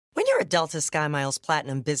you're a Delta SkyMiles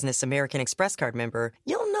Platinum Business American Express card member,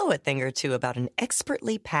 you'll know a thing or two about an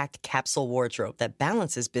expertly packed capsule wardrobe that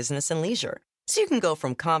balances business and leisure. So you can go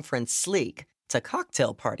from conference sleek to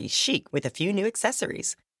cocktail party chic with a few new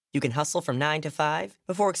accessories. You can hustle from 9 to 5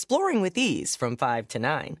 before exploring with ease from 5 to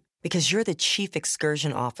 9. Because you're the chief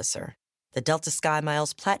excursion officer. The Delta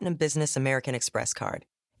SkyMiles Platinum Business American Express card.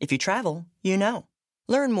 If you travel, you know.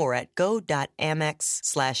 Learn more at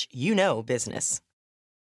go.amex/business.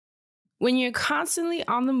 When you're constantly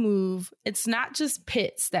on the move, it's not just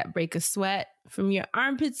pits that break a sweat. From your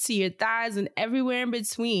armpits to your thighs and everywhere in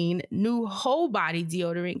between, new whole body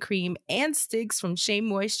deodorant cream and sticks from Shea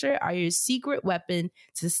Moisture are your secret weapon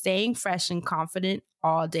to staying fresh and confident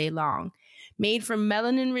all day long. Made from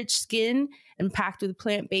melanin-rich skin and packed with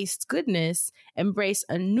plant-based goodness, embrace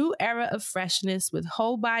a new era of freshness with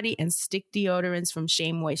whole body and stick deodorants from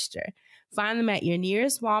Shea Moisture. Find them at your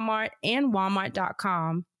nearest Walmart and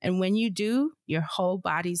walmart.com. And when you do, your whole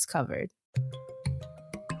body's covered.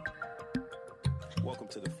 Welcome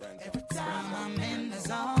to the Friends Zone. My name is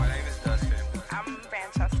Dustin. I'm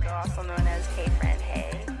Francesca, also known as Hey Friend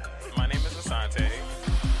Hey. My name is Asante.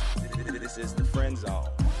 This is the Friend Zone.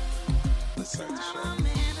 Let's start the show.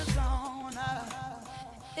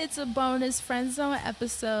 It's a bonus Friend Zone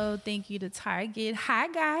episode. Thank you to Target. Hi,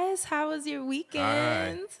 guys. How was your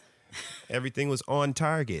weekend? Hi. Everything was on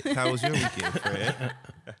target. How was your weekend, Fred?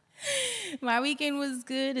 My weekend was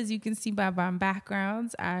good. As you can see by my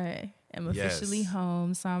backgrounds, I am officially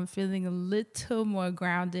home, so I'm feeling a little more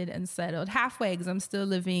grounded and settled. Halfway, because I'm still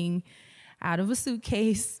living out of a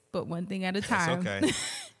suitcase, but one thing at a time. That's okay.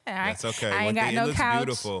 That's okay. I ain't got no couch.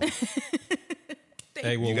 Beautiful.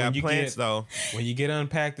 Hey, well, you got plants, though. When you get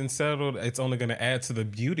unpacked and settled, it's only going to add to the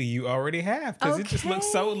beauty you already have because it just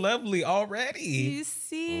looks so lovely already. You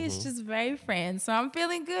see, it's just very Friends. So I'm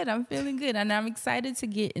feeling good. And I'm excited to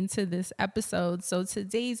get into this episode. So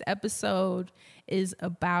today's episode is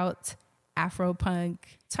about AfroPunk.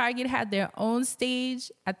 Target had their own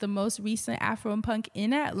stage at the most recent AfroPunk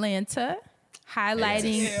in Atlanta,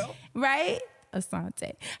 highlighting, right?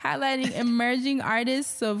 Asante, highlighting emerging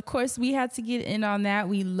artists. So of course we had to get in on that.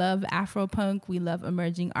 We love AfroPunk, we love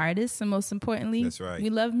emerging artists, and most importantly, that's right, we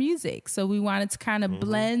love music. So we wanted to kind of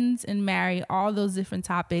blend and marry all those different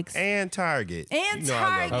topics. And Target. And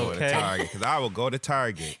Target. I love going to Target because I will go to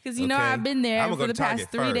Target. Because you know I've been there for the past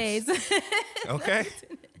 3 days. Okay.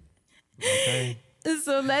 Okay.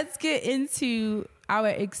 So let's get into our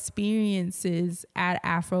experiences at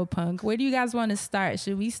AfroPunk. Where do you guys want to start?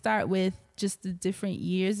 Should we start with just the different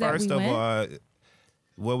years that we went? First of all,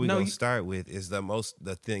 what we're going to start with is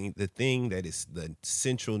the thing that is the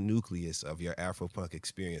central nucleus of your AfroPunk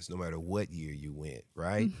experience, no matter what year you went,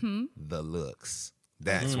 right? Mm-hmm. The looks.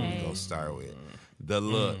 That's what we're going to start with. The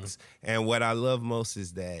looks. And what I love most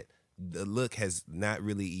is that the look has not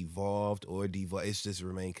really evolved or devolved. It's just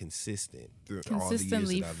remained consistent through all the years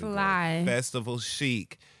that I've been going. Festival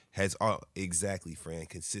chic has exactly, Fran,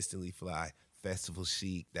 consistently fly. Festival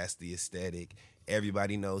chic, that's the aesthetic.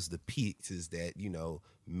 Everybody knows the pieces that,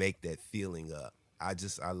 make that feeling up. I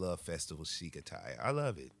love festival chic attire. I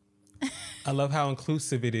love it. I love how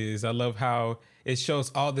inclusive it is. I love how it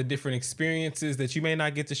shows all the different experiences that you may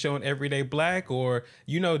not get to show in everyday Black or,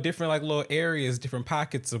 different like little areas, different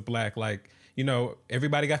pockets of Black. Like,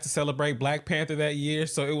 everybody got to celebrate Black Panther that year.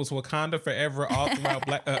 So it was Wakanda forever all throughout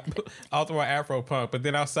all throughout AfroPunk. But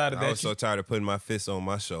then outside of that, I was so tired of putting my fists on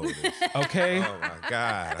my shoulders. Okay. Oh my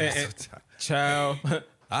God. I'm so tired. Child.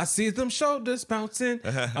 I see them shoulders bouncing.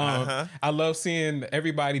 I love seeing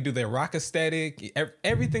everybody do their rock aesthetic.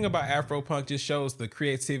 Everything about AfroPunk just shows the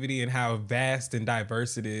creativity and how vast and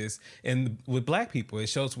diverse it is. And with Black people, it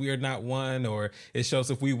shows we are not one, or it shows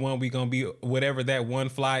if we won, we going to be whatever that one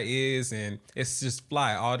fly is. And it's just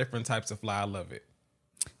fly, all different types of fly. I love it.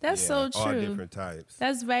 That's so true. All different types.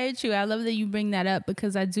 That's very true. I love that you bring that up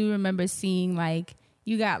because I do remember seeing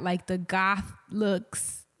you got the goth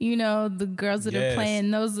looks. The girls that are playing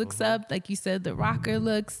those looks up, like you said, the rocker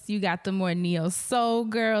looks. You got the more neo soul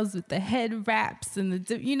girls with the head wraps and it's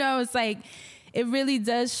it really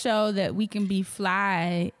does show that we can be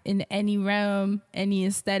fly in any realm, any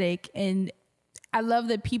aesthetic. And I love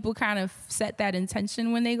that people kind of set that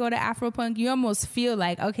intention when they go to AfroPunk. You almost feel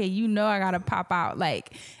like, okay, I got to pop out.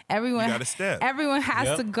 Like everyone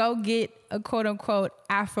has to go get a quote unquote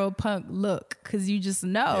AfroPunk look because you just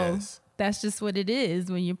know. Yes. That's just what it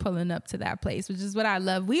is when you're pulling up to that place, which is what I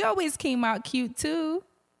love. We always came out cute too.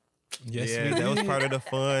 Yes, that was part of the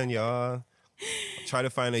fun, y'all. Try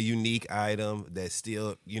to find a unique item that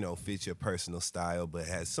still, fits your personal style, but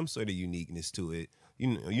has some sort of uniqueness to it.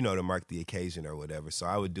 you know, to mark the occasion or whatever. So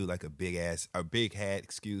I would do like a big hat,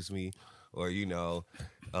 or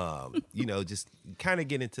just kind of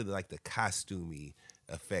get into the costumey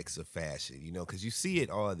effects of fashion, because you see it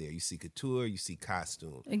all there. You see couture, you see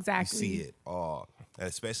costume. Exactly. You see it all. And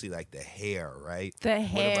especially like the hair, right? The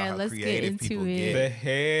hair, let's get into it. The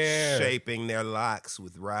hair. Shaping their locks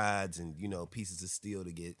with rods and, pieces of steel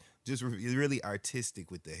to get just really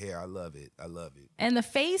artistic with the hair. I love it. And the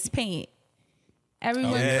face paint.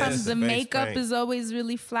 Everyone comes, the makeup paint is always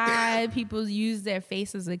really fly. People use their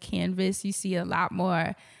face as a canvas. You see a lot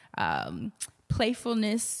more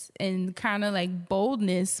playfulness and kind of like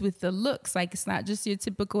boldness with the looks. Like, it's not just your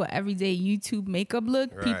typical everyday YouTube makeup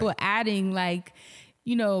look. Right. People adding like,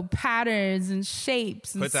 patterns and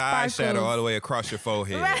shapes and put the sparkles. Eyeshadow all the way across your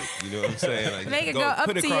forehead. Right. You know what I'm saying? Like, make it go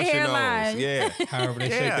up to your hairline. Yeah. However, they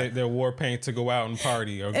shake their war paint to go out and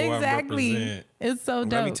party or go out and represent. It's so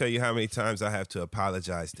dope. Let me tell you how many times I have to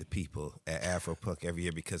apologize to people at AfroPunk every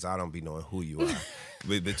year because I don't be knowing who you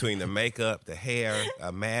are. Between the makeup, the hair,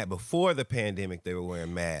 before the pandemic, they were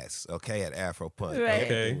wearing masks. Okay, at AfroPunk, right.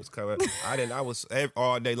 Everything was covered. I was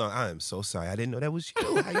all day long. I am so sorry. I didn't know that was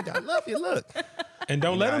you. I love your look. And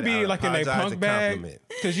don't let them be like in a punk bag,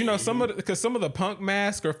 because some of the punk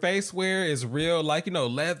mask or face wear is real, like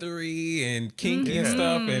leathery and kinky and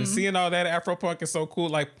stuff. And seeing all that AfroPunk is so cool.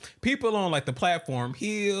 Like people on like the platform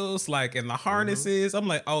heels, like and the harnesses. I'm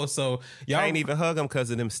like, oh, so y'all I ain't even hug them because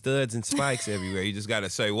of them studs and spikes everywhere. You just gotta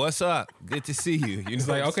say, "What's up? Good to see you." It's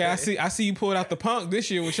like, okay, I see you pulled out the punk this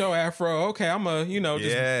year with your afro. Okay, I'm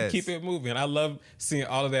just keep it moving. I love seeing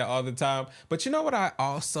all of that all the time. But you know what I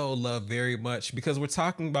also love very much, because we're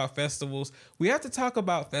talking about festivals, we have to talk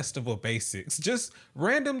about festival basics. Just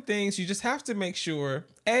random things. You just have to make sure,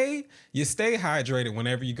 you stay hydrated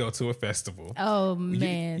whenever you go to a festival. Oh,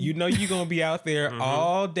 man. You're going to be out there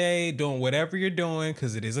all day doing whatever you're doing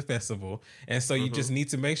because it is a festival. And so you just need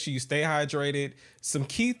to make sure you stay hydrated. Some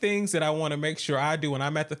key things that I want to make sure I do when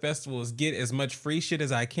I'm at the festival is get as much free shit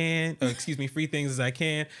as I can. Free things as I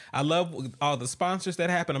can. I love all the sponsors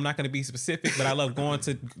that happen. I'm not going to be specific, but I love going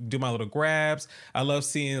to do my little grabs. I love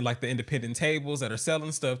seeing like the independent tables that are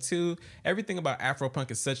selling stuff too. Everything about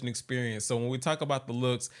AfroPunk is such an experience. So when we talk about the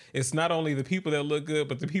looks, it's not only the people that look good,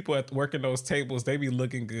 but the people at working those tables, they be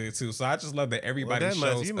looking good too. So I just love that everybody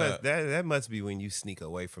shows up. That must be when you sneak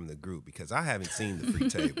away from the group, because I haven't seen the free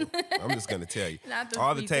table. I'm just going to tell you.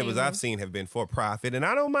 All the tables I've seen have been for profit, and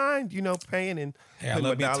I don't mind, paying and putting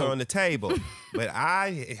a dollar on the table. But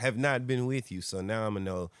I have not been with you, so now I'm going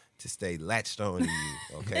to know to stay latched on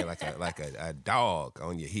you, okay? Like a dog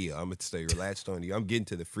on your heel. I'm going to stay latched on you. I'm getting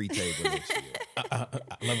to the free table next year. I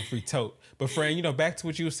love a free tote. But friend, back to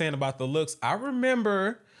what you were saying about the looks. I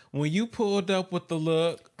remember when you pulled up with the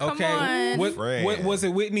look, okay, what was it?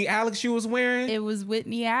 Whitney Alex you was wearing? It was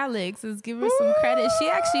Whitney Alex. Let's give her some credit. She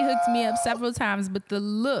actually hooked me up several times, but the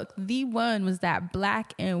look, the one was that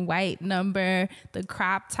black and white number, the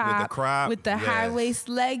crop top with the high waist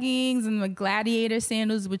leggings and the gladiator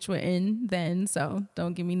sandals, which were in then, so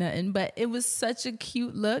don't give me nothing. But it was such a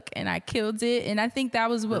cute look, and I killed it. And I think that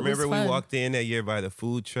was what was fun. Remember we walked in that year by the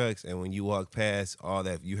food trucks, and when you walked past all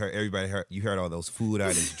that, you heard all those food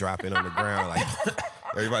items dropping on the ground, like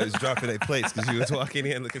everybody was dropping their plates because you was walking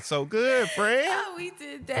in looking so good, friend. Oh, we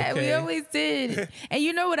did that. Okay. We always did. And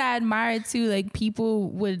you know what I admired too? Like people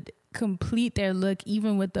would complete their look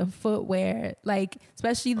even with the footwear, like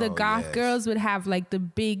especially the goth girls would have like the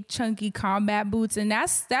big chunky combat boots, and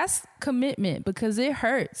that's commitment because it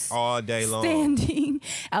hurts all day long, standing,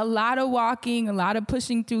 a lot of walking, a lot of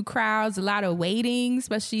pushing through crowds, a lot of waiting,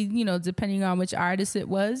 especially depending on which artist it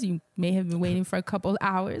was. You may have been waiting for a couple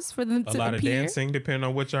hours for them to appear. A lot of dancing depending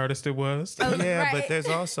on which artist it was. Right. But there's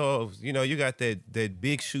also you got that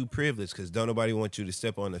big shoe privilege because don't nobody want you to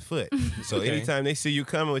step on the foot. So anytime they see you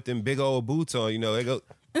coming with them big old boots on, they go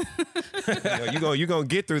you're gonna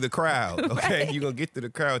get through the crowd, okay? Right. You're gonna get through the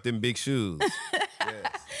crowd with them big shoes.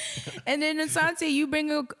 Yes. And then Asante, you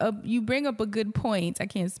bring up a good point. I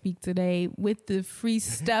can't speak today with the free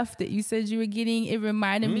stuff that you said you were getting. It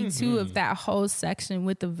reminded me too of that whole section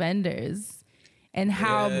with the vendors and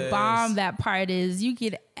how bomb that part is. You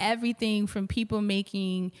get everything from people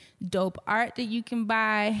making dope art that you can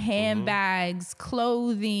buy, handbags,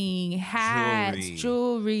 clothing, hats,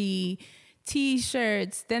 jewelry,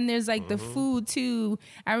 T-shirts. Then there's like the food too.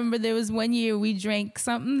 I remember there was one year we drank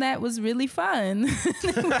something that was really fun.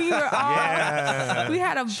 We were all we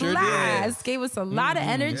had a blast. Gave us a lot of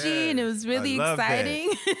energy, and it was really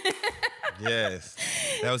exciting. Yes.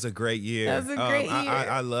 That was a great year. That was a great year.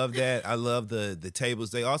 I love that. I love the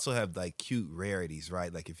tables. They also have like cute rarities,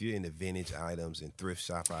 right? Like if you're into vintage items and thrift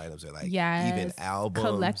shop items, or like even albums,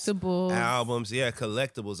 collectibles. Yeah,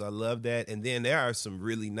 collectibles. I love that. And then there are some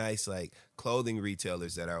really nice like clothing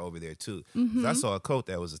retailers that are over there too. I saw a coat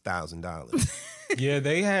that was $1,000. Yeah,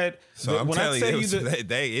 they had. So I'm telling you,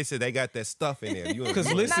 they said they got that stuff in there.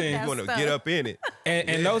 Because listen, you want to get up in it,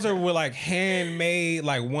 and those were like handmade,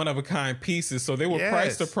 like one of a kind pieces. So they were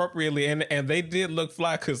priced appropriately, and they did look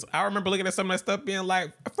fly. Because I remember looking at some of that stuff, being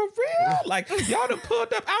like, for real, like y'all done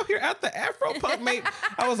pulled up out here at the AfroPunk, mate.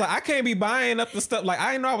 I was like, I can't be buying up the stuff. Like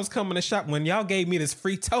I didn't know I was coming to shop when y'all gave me this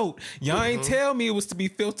free tote. Y'all ain't tell me it was to be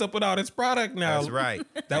filled up with all this product. Now that's right.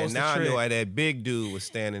 That was now the trick. I know why that big dude was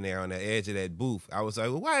standing there on the edge of that booth. I was like,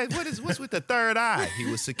 well, what's with the third eye? He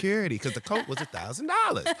was security because the coat was $1,000.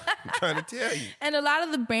 I'm trying to tell you. And a lot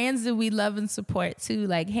of the brands that we love and support too,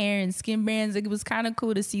 like hair and skin brands, like, it was kind of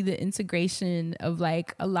cool to see the integration of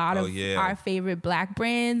like a lot of our favorite Black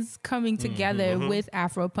brands coming together with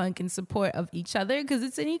AfroPunk in support of each other, because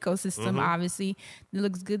it's an ecosystem. Obviously, it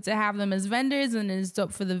looks good to have them as vendors, and it's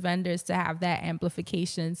dope for the vendors to have that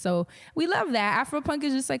amplification. So we love that. AfroPunk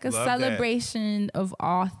is just like a celebration of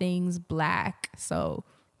all things Black. So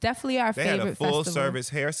definitely our favorite festival. They had a full-service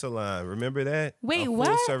hair salon. Remember that? Wait, what?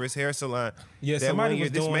 Full-service hair salon. Yeah, somebody was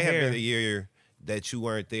doing this may hair. have been the year that you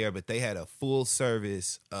weren't there, but they had a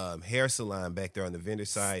full-service hair salon back there on the vendor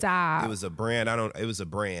side. Stop. It was a brand. It was a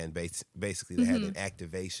brand basically that had an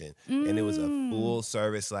activation, and it was a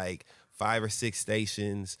full-service, like 5 or 6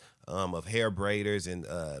 stations of hair braiders and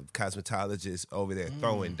cosmetologists over there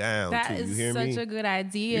throwing down. That too. is You hear me? such a good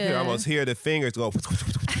idea. You can almost hear the fingers go.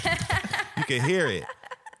 You can hear it.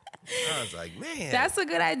 I was like, man. That's a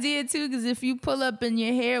good idea too, because if you pull up and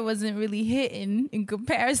your hair wasn't really hitting in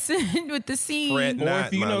comparison with the scene,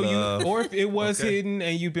 or if it was hitting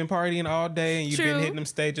and you've been partying all day and you've been hitting them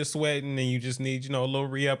stages sweating and you just need, a little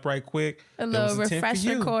re-up right quick. A little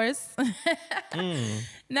refresher course.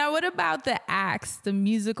 Now, what about the acts, the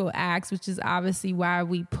musical acts, which is obviously why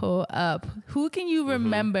we pull up? Who can you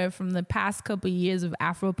remember from the past couple of years of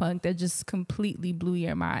AfroPunk that just completely blew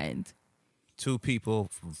your mind? 2 people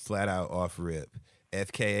flat out off rip.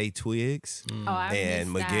 FKA Twigs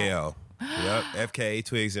and Miguel. Yep, FKA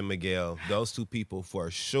Twigs and Miguel. Those 2 people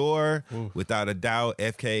for sure, without a doubt.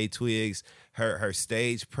 FKA Twigs, her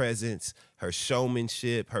stage presence, her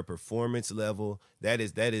showmanship, her performance level, that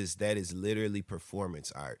is literally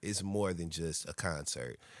performance art. It's more than just a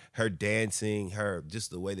concert. Her dancing,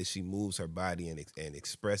 just the way that she moves her body and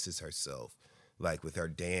expresses herself, like with her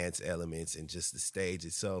dance elements and just the stage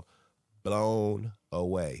itself. Blown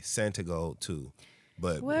away. Santa Gold too,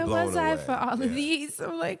 but where blown was I away. for all of these?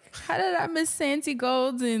 I'm like, how did I miss Santa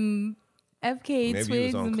Gold and FKA Twigs? Maybe you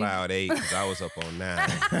was on cloud 8 because I was up on 9.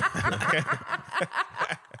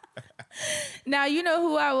 Now, you know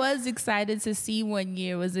who I was excited to see one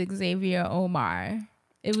year was Xavier Omar.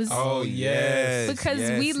 It was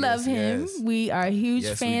because we love him. Yes. We are huge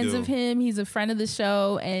fans of him. He's a friend of the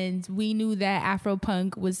show, and we knew that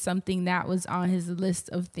AfroPunk was something that was on his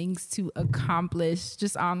list of things to accomplish,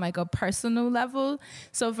 just on like a personal level.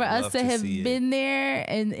 So for us to have been there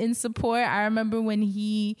and in support, I remember when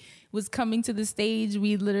he was coming to the stage,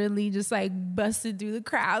 we literally just like busted through the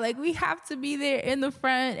crowd. Like, we have to be there in the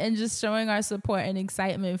front and just showing our support and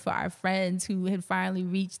excitement for our friends who had finally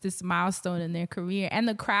reached this milestone in their career. And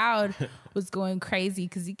the crowd was going crazy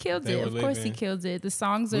because he killed it. Of course he killed it. The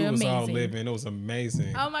songs are amazing. We was all living. It was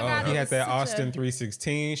amazing. Oh my God. He had that Austin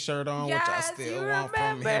 316 shirt on, which I still want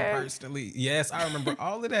from him personally. Yes, I remember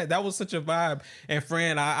all of that. That was such a vibe. And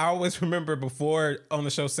Fran, I always remember before on the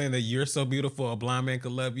show saying that you're so beautiful, a blind man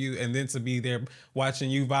could love you. And then to be there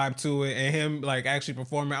watching you vibe to it and him like actually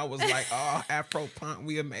performing, I was like, oh, AfroPunk,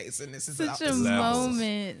 we amazing. This is such a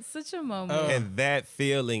moment. Such a moment. And that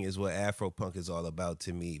feeling is what AfroPunk is all about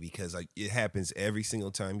to me, because it happens every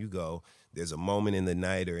single time you go. There's a moment in the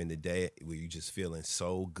night or in the day where you're just feeling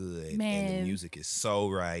so good, and the music is so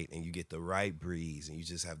right, and you get the right breeze, and you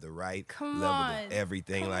just have the right level of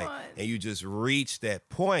everything, and you just reach that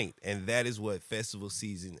point, and that is what festival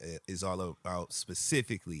season is all about,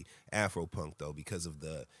 specifically AfroPunk, though, because of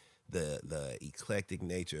the eclectic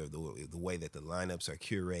nature of the way that the lineups are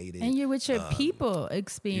curated, and you're with your people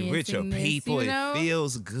experiencing. You're with your this, people. It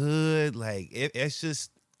feels good. Like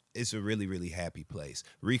it's a really, really happy place.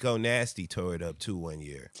 Rico Nasty tore it up too one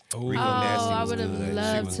year. Rico Nasty I was would have good.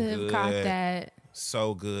 loved to have caught that.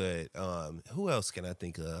 So good. Who else can I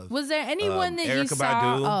think of? Was there anyone that Erykah you saw?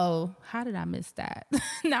 Badu. Oh, how did I miss that?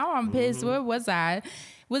 Now I'm pissed. Where was I?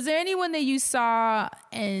 Was there anyone that you saw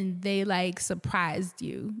and they like surprised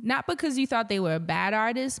you? Not because you thought they were a bad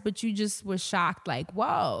artist, but you just were shocked, like,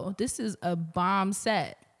 whoa, this is a bomb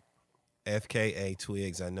set. FKA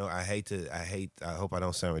Twigs. I hope I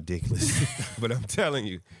don't sound ridiculous, but I'm telling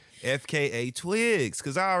you, FKA Twigs,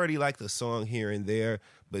 because I already like the song here and there,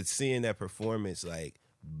 but seeing that performance like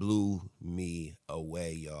blew me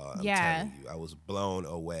away, y'all. I'm telling you, I was blown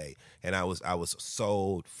away, and I was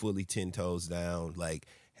sold, fully 10 toes down, like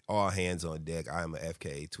all hands on deck. I'm a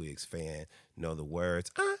FKA Twigs fan. Know the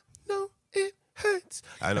words. I know it hurts.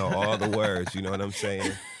 I know all the words. You know what I'm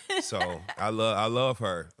saying? So I love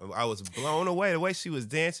her. I was blown away the way she was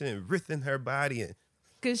dancing and writhing her body, and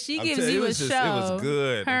because she gives you a show. It was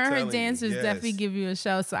good. Her dancers definitely give you a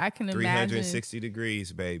show, so I can imagine. 360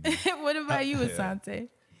 degrees, baby. What about you, Asante?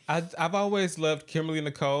 I've always loved Kimberly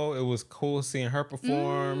Nicole. It was cool seeing her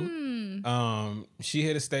perform. She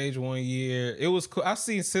hit a stage one year. It was cool. I've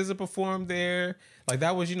seen SZA perform there. Like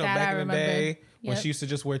that was, back in the day when she used to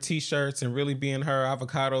just wear T-shirts and really be in her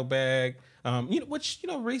avocado bag.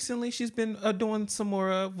 Recently she's been doing some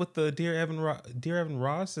more of with the Dear Evan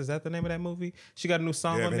Ross. Is that the name of that movie? She got a new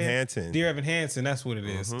song on there. Dear Evan Hansen. That's what it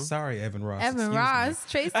is. Sorry, Evan Ross. Evan Ross,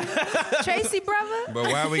 Tracy brother.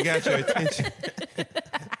 But why we got your attention?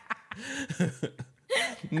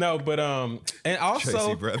 No, but and also,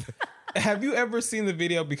 Tracy brother. Have you ever seen the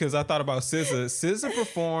video? Because I thought about SZA. SZA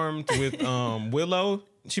performed with Willow.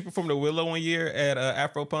 She performed at Willow one year at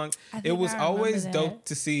AfroPunk. It was always dope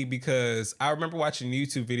to see because I remember watching a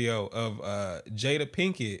YouTube video of Jada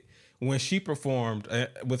Pinkett when she performed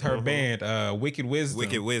with her band, Wicked Wisdom.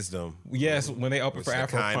 Wicked Wisdom. Yes, when they opened for AfroPunk.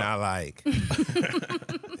 Kind I like.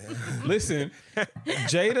 Listen,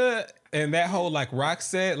 Jada and that whole like rock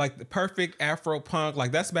set, like the perfect Afro-punk,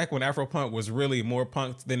 like that's back when Afro-punk was really more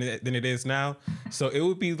punk than it is now. So it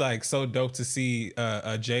would be like so dope to see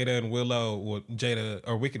Jada and Willow, or Jada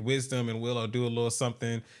or Wicked Wisdom and Willow do a little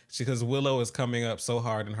something, because Willow is coming up so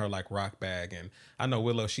hard in her like rock bag, and I know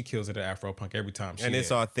Willow, she kills it at Afro-punk every time.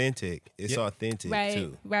 It's authentic. It's authentic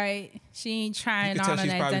too. Right. She ain't trying on an identity.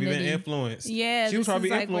 She's probably been influenced. Yeah, she was probably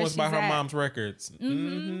influenced by her mom's records.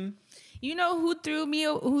 Mm-hmm. You know who threw me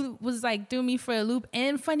for a loop?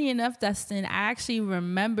 And funny enough, Dustin, I actually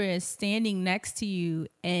remember standing next to you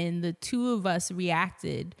and the two of us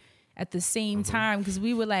reacted at the same time because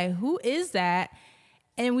we were like, who is that?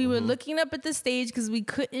 And we were looking up at the stage because we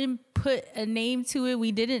couldn't put a name to it.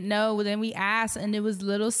 We didn't know. Then we asked, and it was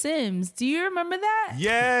Little Sims. Do you remember that?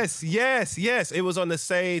 Yes. It was on the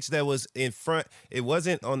stage that was in front. It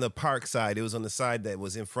wasn't on the park side. It was on the side that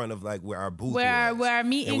was in front of like where our booth was. Where our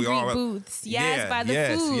meet and greet booths. Yes,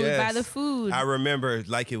 by the food. I remember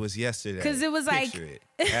like it was yesterday. Because it was Picture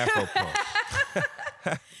it. Afro-punk.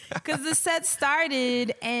 Because the set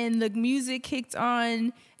started and the music kicked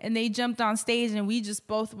on and they jumped on stage and we just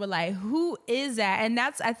both were like, who is that? And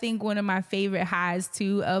that's, I think, one of my favorite highs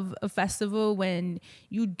too of a festival, when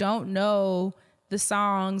you don't know the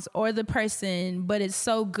songs or the person, but it's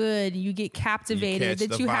so good, you get captivated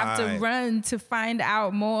that you have to run to find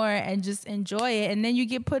out more and just enjoy it. And then you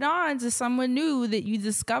get put on to someone new that you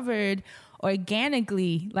discovered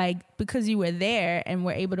organically, like because you were there and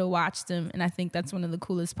were able to watch them. And I think that's one of the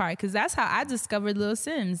coolest parts, because that's how I discovered Lil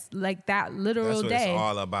Sims, like that literal day. That's what it's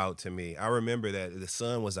all about to me. I remember that the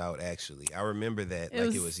sun was out, actually. I remember that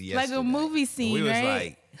it was yesterday. Like a movie scene, we right? Was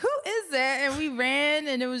like, who is that? And we ran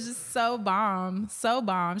and it was just so bomb.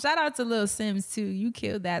 Shout out to Lil Sims too. You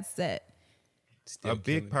killed that set. A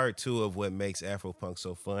big part too of what makes Afropunk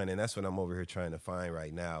so fun, and that's what I'm over here trying to find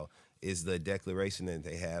right now, is the declaration that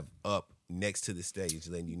they have up next to the stage,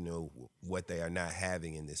 letting you know what they are not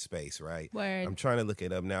having in this space, right? Word. I'm trying to look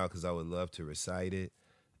it up now because I would love to recite it,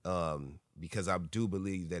 because I do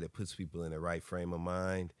believe that it puts people in the right frame of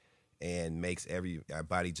mind and makes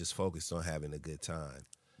everybody just focused on having a good time.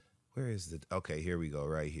 Where is okay, here we go,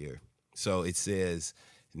 right here. So it says,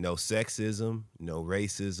 no sexism, no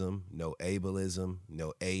racism, no ableism,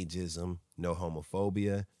 no ageism, no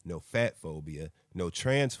homophobia, no fatphobia, no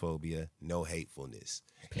transphobia, no hatefulness.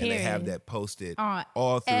 Period. And they have that posted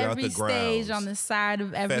all throughout the grounds. Every stage, on the side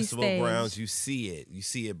of every Festival stage. grounds, you see it. You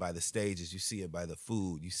see it by the stages. You see it by the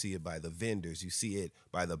food. You see it by the vendors. You see it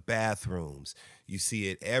by the bathrooms. You see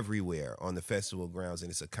it everywhere on the festival grounds,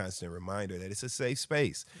 and it's a constant reminder that it's a safe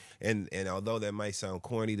space. And although that might sound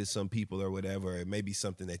corny to some people or whatever, it may be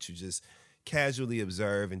something that you just casually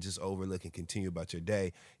observe and just overlook and continue about your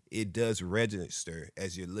day, it does register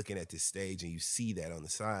as you're looking at this stage and you see that on the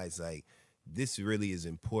sides, like, this really is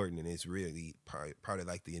important, and it's really part of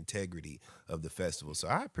like the integrity of the festival. So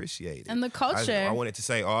I appreciate it. And the culture. I wanted to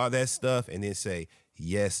say all that stuff and then say,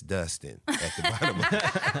 yes, Dustin, at the bottom.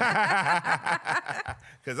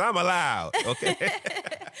 Because I'm allowed, okay?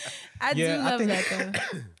 I do love that, though.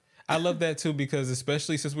 I love that too, because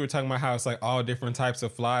especially since we were talking about how it's like all different types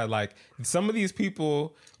of fly, like some of these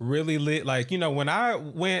people really lit. Like, you know, when I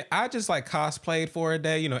went, I just like cosplayed for a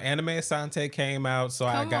day. You know, Anime Asante came out, so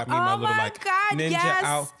I got me my little like ninja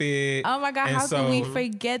outfit. Oh my God, and how can we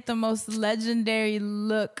forget the most legendary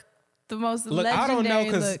look? The most legendary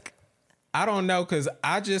look. I don't know, because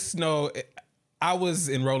I just know I was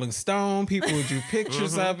in Rolling Stone. People would do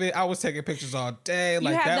pictures of it. I was taking pictures all day. You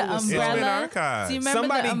had that the was umbrella. It's been archived. Do you remember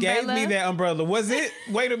Somebody the gave umbrella? me that umbrella. Was it?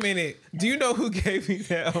 Wait a minute. Do you know who gave me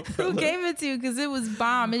that umbrella? Who gave it to you? Because it was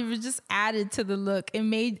bomb. It was just added to the look. It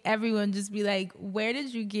made everyone just be like, where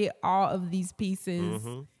did you get all of these pieces?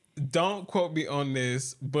 Don't quote me on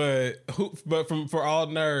this, but for All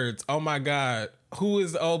Nerds, oh my God. Who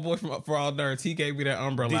is the old boy from For All Nerds? He gave me that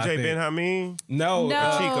umbrella. DJ Ben Hameen? No.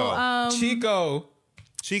 Chico.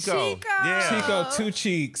 Chico. Yeah. Chico, Two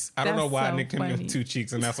Cheeks. I don't know That's why I so nicknamed him funny. Two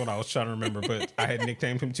Cheeks, and that's what I was trying to remember, but I had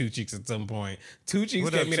nicknamed him Two Cheeks at some point. Two Cheeks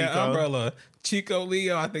What gave up, me that Chico? umbrella. Chico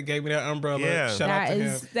Leo, I think, gave me that umbrella. Yeah. Shout out to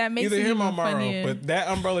him. That makes Either it him or even Morrow. funnier. But that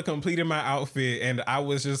umbrella completed my outfit, and I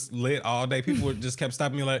was just lit all day. People would just kept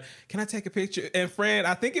stopping me like, can I take a picture? And Fran,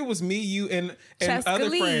 I think it was me, you, and Cheska other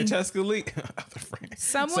Lee. friend, Cheska Lee. Other friend.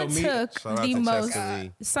 Someone took Shout out the to most. Cheska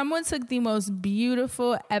Lee. Someone took the most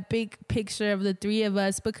beautiful, epic picture of the three of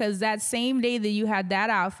us, because that same day that you had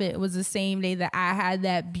that outfit was the same day that I had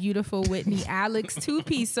that beautiful Whitney Alex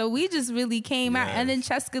 2-piece. So we just really came out, and then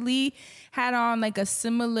Cheska Lee had on like a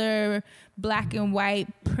similar black and white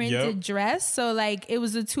printed dress. So like it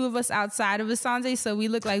was the two of us outside of Asante, so we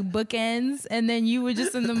looked like bookends, and then you were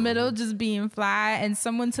just in the middle just being fly. And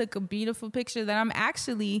someone took a beautiful picture that I'm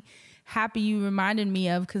actually happy you reminded me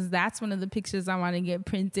of, because that's one of the pictures I want to get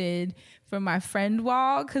printed for my friend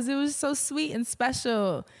wall, because it was so sweet and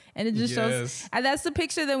special. And it just shows, and that's the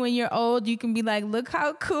picture that when you're old you can be like, look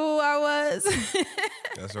how cool I was.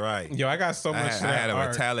 That's right. Yo, I got so much. I had a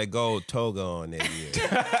metallic gold toga on that year.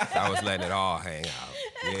 I was letting it all hang out.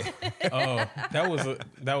 Yeah. Oh,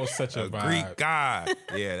 that was such a vibe. Greek god.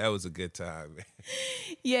 Yeah, that was a good time, man.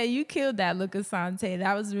 Yeah, you killed that look, Asante.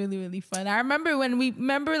 That was really, really fun. I remember when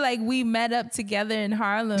we met up together in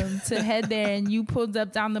Harlem to head there, and you pulled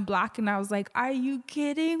up down the block, and I was like, are you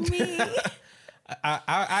kidding me?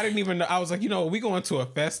 I didn't even know. I was like, you know, we going to a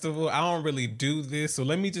festival. I don't really do this, so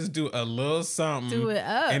let me just do a little something. Do it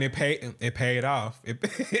up. And it paid off. It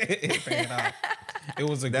paid off. It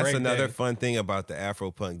was a great day. That's another fun thing about the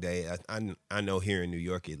AfroPunk Day. I know here in New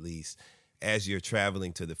York, at least, as you're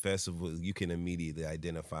traveling to the festival, you can immediately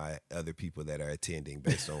identify other people that are attending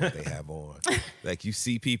based on what they have on. Like you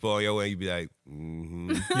see people on your way, you be like,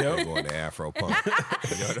 they're going to AfroPunk.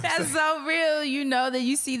 You know That's so real. You know that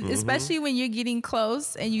you see, especially when you're getting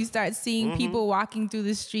close and you start seeing people walking through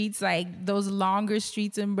the streets, like those longer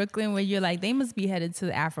streets in Brooklyn, where you're like, they must be headed to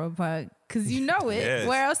the AfroPunk. Because you know it. Yes.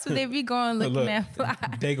 Where else would they be going looking at fly?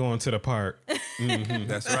 They going to the park.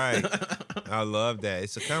 That's right. I love that.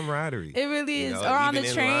 It's a camaraderie. It really is. You know, Or on the even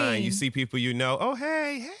in train. line, you see people you know. Oh,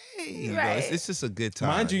 hey. You know, Right. it's just a good time.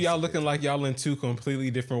 Mind you, It's y'all a good looking like y'all in two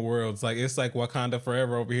completely different worlds. Like it's like Wakanda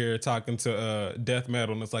Forever over here talking to death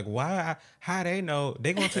metal, and it's like, why? How they know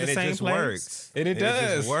they going to the And same it just place? works. And it does.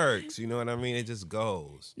 It just works. You know what I mean? It just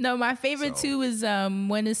goes. No, my favorite too is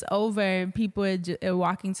when it's over, people are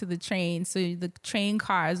walking to the train. So the train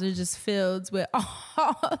cars are just filled with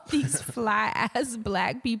all of these fly ass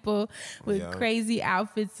black people with crazy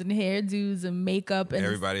outfits and hairdos and makeup. And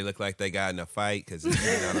Everybody look like they got in a fight because it's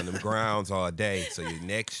been out on them grounds all day. So your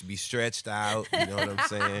neck should be stretched out. You know what I'm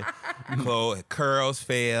saying? Curls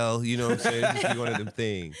fail. You know what I'm saying? It's just be one of them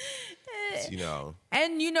things. You know.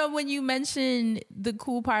 And you know, when you mention the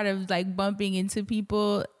cool part of like bumping into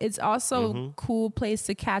people, it's also a cool place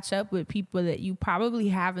to catch up with people that you probably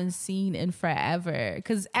haven't seen in forever,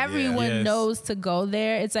 because everyone knows to go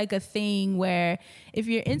there. It's like a thing where if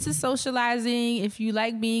you're into socializing, if you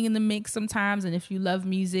like being in the mix sometimes, and if you love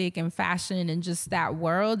music and fashion and just that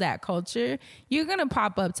world, that culture, you're gonna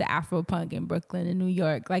pop up to AfroPunk in Brooklyn and New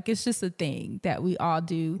York. Like it's just a thing that we all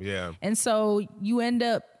do. Yeah. And so you end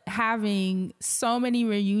up having so many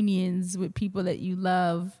reunions with people that you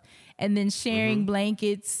love, and then sharing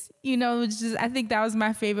blankets, you know, which is, I think that was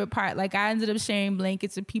my favorite part. Like I ended up sharing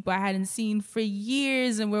blankets with people I hadn't seen for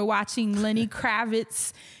years, and we're watching Lenny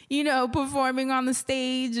Kravitz, you know, performing on the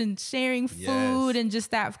stage and sharing food and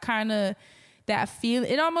just that that feel.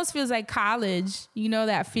 It almost feels like college, you know,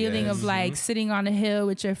 that feeling of like sitting on a hill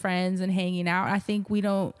with your friends and hanging out. I think we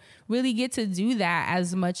don't really get to do that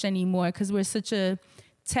as much anymore because we're such a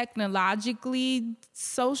technologically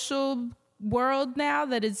social world now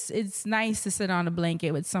that it's nice to sit on a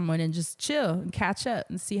blanket with someone and just chill and catch up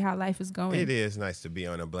and see how life is going. It is nice to be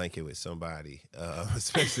on a blanket with somebody,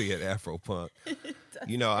 especially at AfroPunk.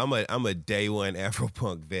 You know, I'm a day one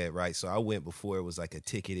AfroPunk vet, right? So I went before it was like a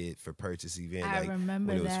ticketed for purchase event. I like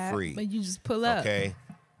remember when it was that, free. but you just pull up. Okay.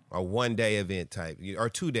 A 1 day event type, or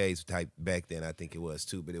 2 days type back then, I think it was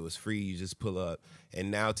too, but it was free. You just pull up.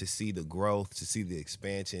 And now to see the growth, to see the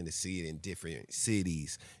expansion, to see it in different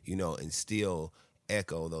cities, you know, and still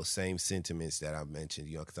echo those same sentiments that I mentioned,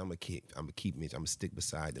 you know, because I'm going to stick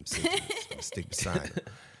beside them sentiments. I'm going to stick beside them.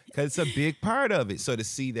 Because it's a big part of it. So to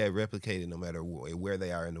see that replicated no matter where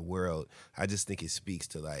they are in the world, I just think it speaks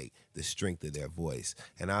to like the strength of their voice.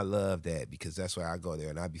 And I love that because that's why I go there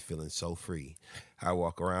and I be feeling so free. I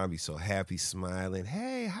walk around, be so happy, smiling.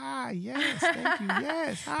 Hey, hi, yes, thank you,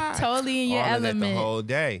 yes, hi. Totally in your All element. Of that the whole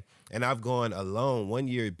day. And I've gone alone. One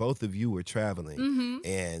year, both of you were traveling.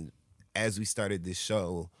 And as we started this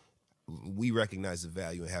show, we recognize the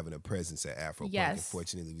value in having a presence at AfroPunk. Yes. And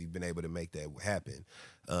fortunately, we've been able to make that happen.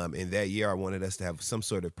 And that year, I wanted us to have some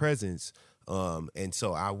sort of presence. And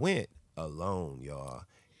so I went alone, y'all.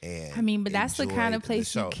 And I mean, but that's the kind of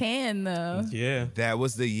place you show. can, though. Yeah. That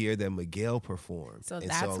was the year that Miguel performed. So and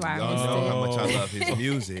that's so why I y'all missed know it. how much I love his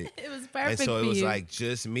music. It was perfect And so it for was you. like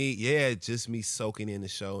just me soaking in the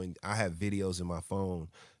show. And I have videos in my phone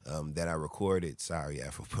that I recorded. Sorry,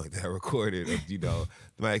 AfroPunk, that I recorded of, you know,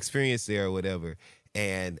 my experience there or whatever.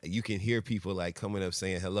 And you can hear people like coming up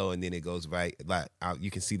saying hello, and then it goes right like you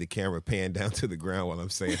can see the camera pan down to the ground while I'm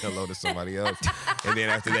saying hello to somebody else, and then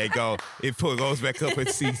after they go, it goes back up and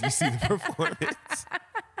you see the performance.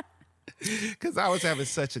 Because I was having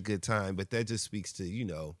such a good time, but that just speaks to, you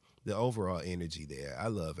know, the overall energy there. I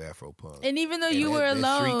love AfroPunk. And even though you were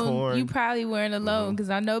alone, you probably weren't alone because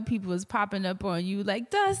I know people was popping up on you like,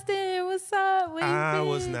 Dustin, what's up? Where you I been?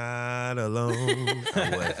 was not alone.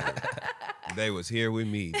 I wasn't. They was here with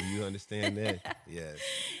me. Do you understand that? Yes.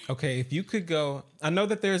 Okay, if you could go, I know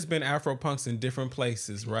that there's been AfroPunks in different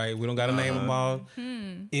places, right? We don't got to name them all.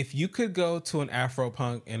 If you could go to an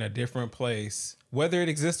AfroPunk in a different place, whether it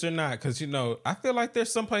exists or not, because, you know, I feel like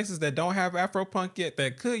there's some places that don't have AfroPunk yet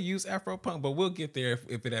that could use AfroPunk, but we'll get there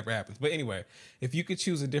if it ever happens. But anyway, if you could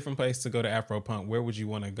choose a different place to go to AfroPunk, where would you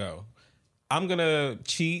want to go? I'm going to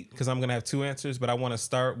cheat because I'm going to have two answers, but I want to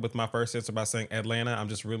start with my first answer by saying Atlanta. I'm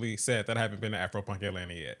just really sad that I haven't been to AfroPunk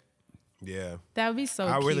Atlanta yet. Yeah. That would be so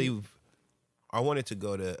cute. I wanted to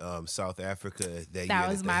go to South Africa that year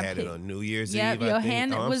was that my they had pick. it on New Year's Yeah, Eve.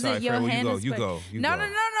 was it Johannesburg? You go. No.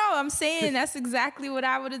 I'm saying that's exactly what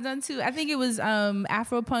I would have done too. I think it was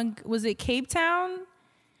AfroPunk. Was it Cape Town?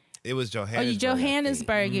 It was Johannesburg.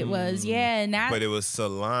 Johannesburg it was. Yeah, and that. But it was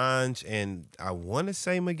Solange and I want to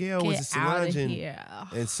say Miguel. Was it Solange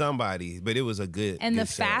and somebody? But it was a good. And good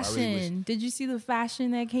the show. fashion. Did you see the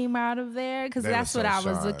fashion that came out of there? Because that's what I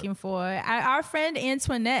was looking for. Our friend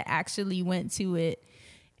Antoinette actually went to it.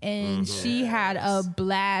 And she had a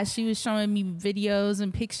blast. She was showing me videos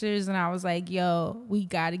and pictures, and I was like, yo, we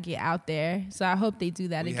got to get out there. So I hope they do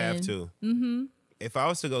that again. We have to. Mm-hmm. If I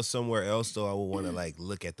was to go somewhere else, though, I would want to, like,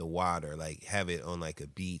 look at the water, like, have it on, like, a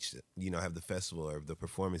beach, you know, have the festival or the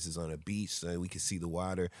performances on a beach so we could see the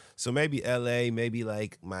water. So maybe L.A., maybe,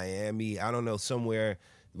 like, Miami, I don't know, somewhere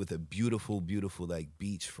with a beautiful, beautiful, like,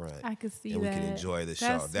 beachfront. I could see and that. And we can enjoy the show.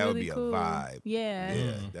 That's That would really be cool. a vibe. Yeah.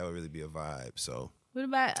 Yeah, that would really be a vibe, so. What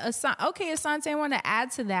about Asante? Okay, Asante, I want to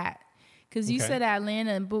add to that because you said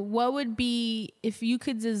Atlanta, but what would be if you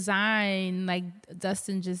could design, like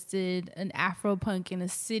Dustin just did, an AfroPunk in a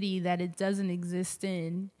city that it doesn't exist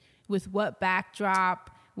in, with what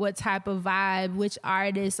backdrop, what type of vibe, which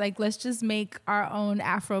artist? Like, let's just make our own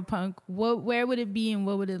AfroPunk. Where would it be and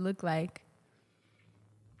what would it look like?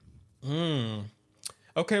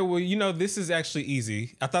 Okay, well, you know, this is actually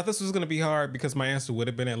easy. I thought this was going to be hard because my answer would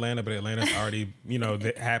have been Atlanta, but Atlanta's already, you know,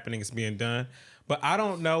 happening. It's being done. But I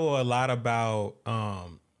don't know a lot about,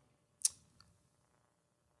 I'm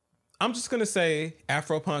just going to say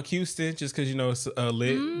AfroPunk Houston, just because, you know, it's a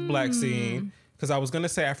lit black scene. Because I was going to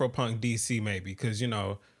say AfroPunk DC maybe, because, you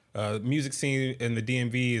know, music scene in the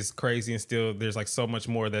DMV is crazy and still there's like so much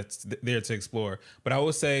more that's there to explore. But I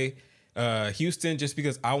would say Houston, just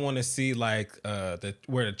because I want to see like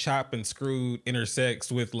where the chop and screw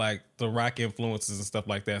intersects with like the rock influences and stuff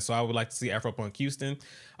like that. So I would like to see AfroPunk Houston.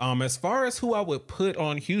 As far as who I would put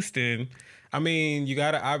on Houston, I mean, you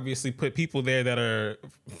got to obviously put people there that are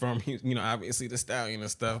from, you know, obviously the Stallion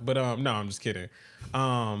and stuff. But no, I'm just kidding.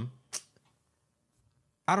 I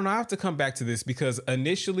don't know. I have to come back to this because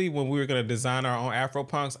initially when we were going to design our own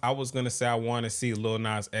AfroPunks, I was going to say I want to see Lil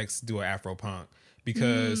Nas X do an AfroPunk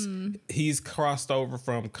because he's crossed over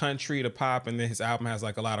from country to pop, and then his album has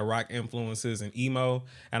like a lot of rock influences and emo,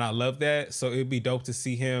 and I love that. So it'd be dope to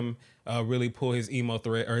see him really pull his emo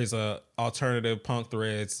thread or his alternative punk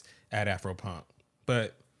threads at AfroPunk.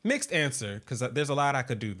 But mixed answer, because there's a lot I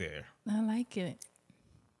could do there. I like it.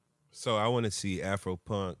 So I want to see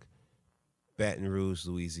AfroPunk, Baton Rouge,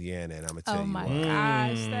 Louisiana, and I'm going to tell you why. Oh my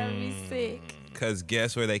gosh, that'd be sick. Because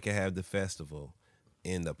guess where they can have the festival?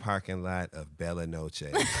 In the parking lot of Bella Noche.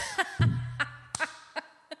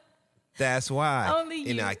 That's why. Only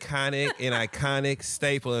you. An iconic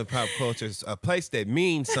staple in pop culture, a place that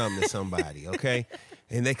means something to somebody, okay?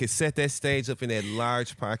 And they could set that stage up in that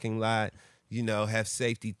large parking lot, you know, have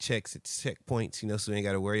safety checks at checkpoints, you know, so we ain't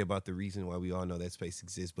got to worry about the reason why we all know that space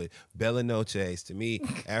exists. But Bella Noche's, to me,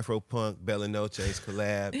 AfroPunk, Bella Noche's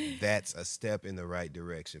collab, that's a step in the right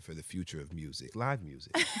direction for the future of music, live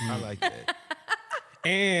music. I like that.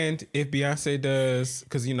 And if Beyonce does,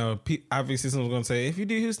 because, you know, obviously someone's going to say, if you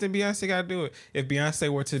do Houston, Beyonce got to do it. If Beyonce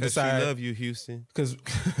were to decide... She love you, Houston. Because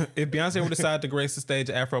if Beyonce were to decide to grace the stage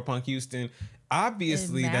at AfroPunk Houston,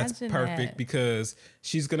 obviously that's perfect because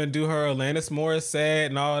she's going to do her Alanis Morissette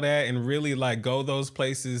and all that and really like go those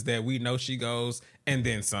places that we know she goes and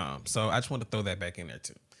then some. So I just want to throw that back in there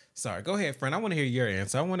too. Sorry, go ahead, friend. I want to hear your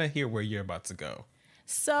answer. I want to hear where you're about to go.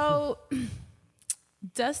 So...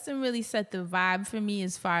 Dustin really set the vibe for me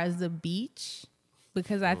as far as the beach,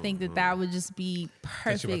 because I think that would just be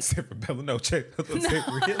perfect. You about to say for Bella Noche. Really?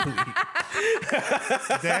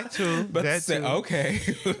 That too. That too. Okay.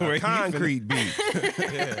 A concrete beach.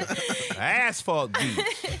 Yeah. Asphalt beach.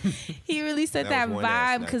 He really set that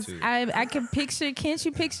vibe because I can picture, can't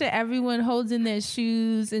you picture everyone holding their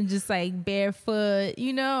shoes and just like barefoot,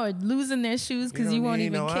 you know, or losing their shoes because you won't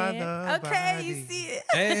even care. Okay, you see it.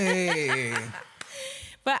 Hey.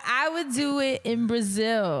 But I would do it in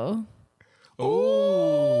Brazil.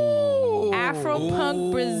 Ooh.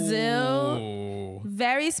 AfroPunk Brazil.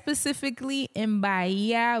 Very specifically in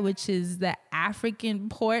Bahia, which is the African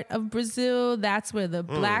port of Brazil. That's where the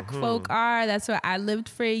black folk are. That's where I lived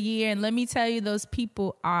for a year. And let me tell you, those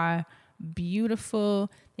people are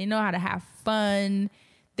beautiful. They know how to have fun.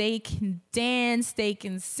 They can dance, they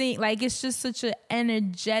can sing. Like, it's just such an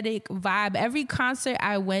energetic vibe. Every concert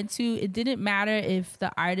I went to, it didn't matter if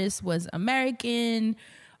the artist was American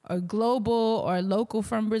or global or local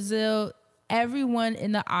from Brazil. Everyone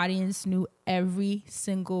in the audience knew every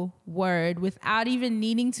single word without even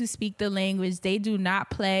needing to speak the language. They do not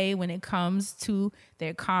play when it comes to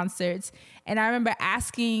their concerts. And I remember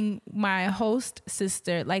asking my host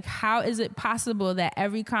sister, like, how is it possible that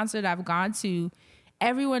every concert I've gone to,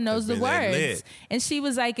 everyone knows the words? And she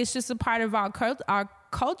was like, it's just a part of our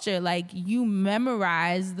culture. Like, you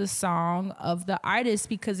memorize the song of the artist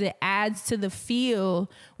because it adds to the feel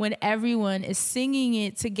when everyone is singing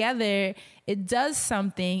it together. It does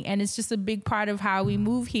something, and it's just a big part of how we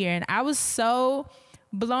move here. And I was so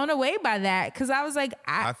blown away by that because I was like,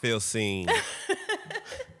 I feel seen.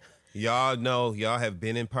 Y'all know, y'all have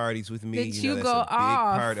been in parties with me. You know, that's go a big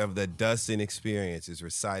off. part of the Dustin experience is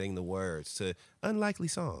reciting the words to unlikely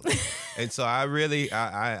songs. And so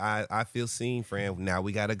I feel seen, friend. Now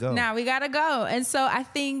we gotta go. And so I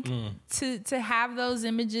think to have those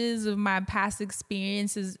images of my past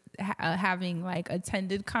experiences, having like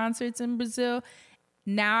attended concerts in Brazil,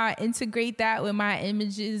 now I integrate that with my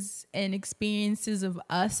images and experiences of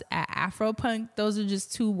us at AfroPunk. Those are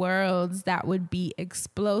just two worlds that would be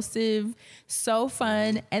explosive, so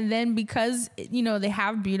fun. And then because, you know, they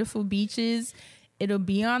have beautiful beaches, it'll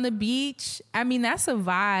be on the beach. I mean, that's a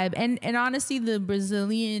vibe. And honestly, the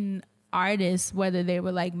Brazilian artists, whether they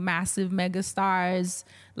were like massive mega stars,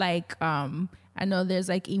 like I know there's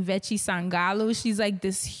like Ivete Sangalo. She's like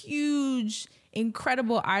this huge,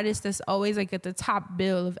 incredible artist that's always like at the top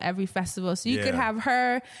bill of every festival. So you could have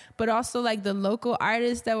her, but also like the local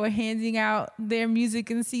artists that were handing out their music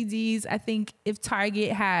and CDs. I think if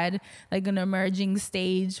Target had like an emerging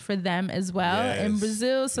stage for them as well in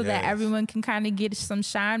Brazil, so that everyone can kind of get some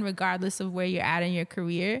shine regardless of where you're at in your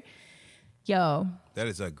career. Yo. That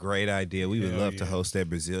is a great idea. We would love to host that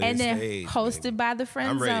Brazilian stage. And then hosted by the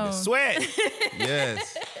Friend Zone. I'm ready to sweat.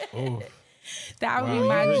 Yes. Oh. That would be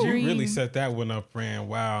my dream. You really set that one up, friend.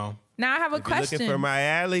 Wow. Now I have a question. Looking for my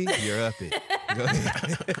alley, you're up it. Go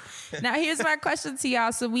ahead. Now here's my question to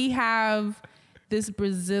y'all. So we have this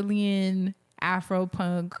Brazilian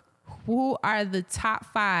AfroPunk. Who are the top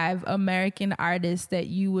 5 American artists that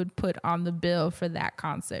you would put on the bill for that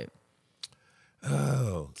concert?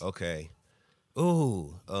 Oh, okay.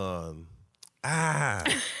 Ooh, let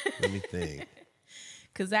me think.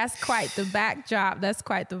 Because that's quite the backdrop. That's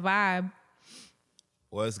quite the vibe.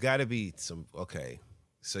 Well, it's got to be some, okay.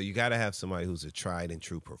 So you got to have somebody who's a tried and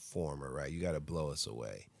true performer, right? You got to blow us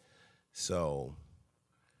away. So,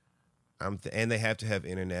 and they have to have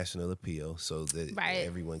international appeal so that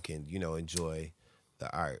everyone can, enjoy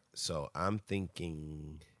the art. So I'm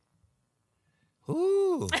thinking,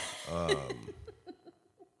 you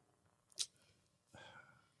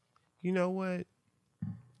know what?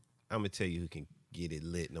 I'm going to tell you who can get it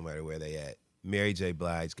lit no matter where they at. Mary J.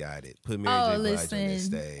 Blige got it. Put Mary J. Blige on that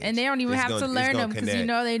stage. And they don't even have to learn them because they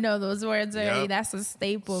know those words already. That's a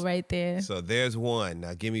staple right there. So there's one.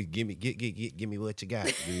 Now give me what you got.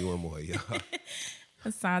 Give me one more, y'all.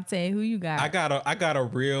 Asante, who you got? I got a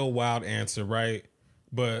real wild answer, right?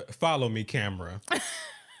 But follow me, camera.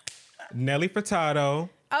 Nelly Furtado.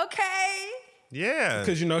 Okay. Yeah.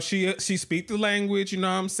 Because she speak the language, you know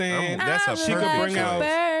what I'm saying? That's a she could bring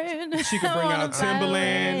out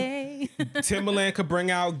Timberland. Timberland could bring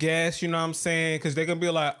out guests, you know what I'm saying? Because they're gonna be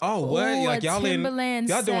like, oh, what? Ooh, like y'all doing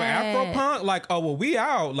AfroPunk? Like, oh well, we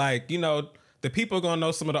out. Like, the people are gonna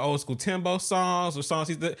know some of the old school Timbo songs or songs.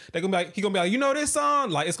 He gonna be like, you know this song?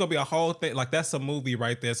 Like, it's gonna be a whole thing. Like, that's a movie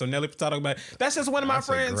right there. So Nelly Furtado gonna be like, that's just one of my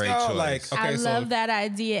friends. A great choice. Like, okay, I love that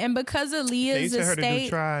idea. And because Aaliyah's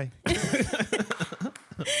estate,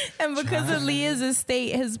 and because Aaliyah's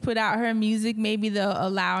estate has put out her music, maybe they'll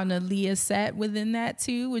allow an Aaliyah set within that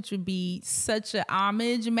too, which would be such an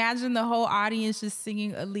homage. Imagine the whole audience just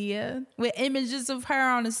singing Aaliyah with images of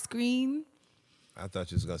her on a screen. I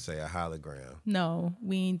thought you was gonna say a hologram. No,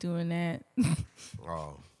 we ain't doing that.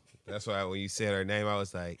 Oh, that's why when you said her name, I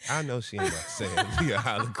was like, I know she ain't about to say Aaliyah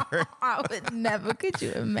hologram. I would never. Could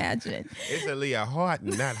you imagine? It's Aaliyah Hart,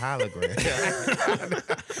 not hologram.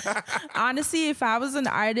 Honestly, if I was an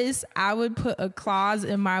artist, I would put a clause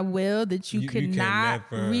in my will that you could not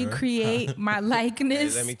recreate my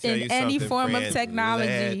likeness in any form of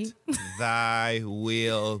technology. Let thy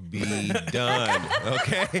will be done,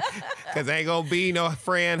 okay? Because ain't gonna be no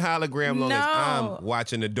friend hologram long as I'm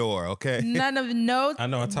watching the door, okay? None of I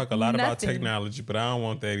know I talk a lot about technology, but I don't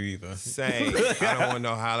want that either. Same. I don't want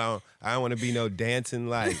I don't want to be no dancing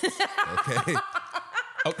lights, okay?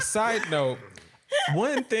 Oh, side note.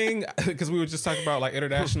 One thing, because we were just talking about like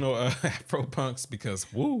international Afro-punks, because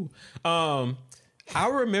I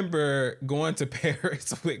remember going to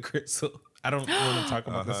Paris with Crystal. I don't want to talk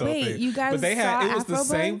about this whole thing. Wait, you guys but they saw it was AfroPunk? the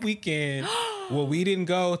same weekend. Well, we didn't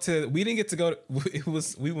get to go.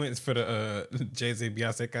 We went for the Jay-Z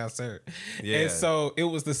Beyonce concert. Yeah. And so it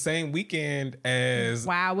was the same weekend as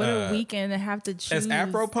wow, what a weekend to have to choose. As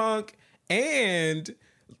AfroPunk and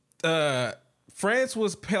France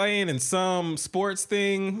was playing in some sports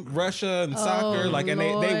thing, Russia and soccer, and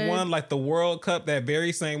they won like the World Cup that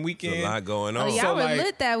very same weekend. There's a lot going on. Oh, y'all were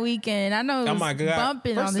lit that weekend. I know it was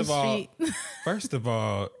bumping on the street. First of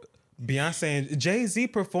all, Beyonce and Jay-Z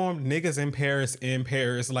performed Niggas in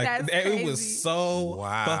Paris. Like, it was so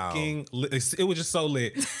fucking lit. It was just so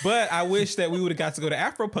lit. But I wish that we would have got to go to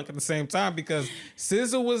AfroPunk at the same time because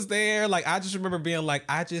SZA was there. Like, I just remember being like,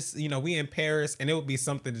 we in Paris, and it would be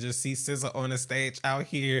something to just see SZA on the stage out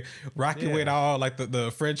here rocking with all like the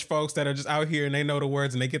French folks that are just out here and they know the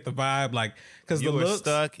words and they get the vibe. Like, because you were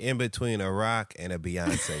stuck in between a rock and a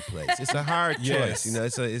Beyonce place. It's a hard choice.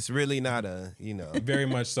 It's really not a, Very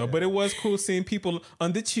much so. But it was cool seeing people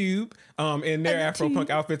on the tube in their AfroPunk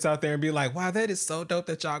outfits out there and be like, wow, that is so dope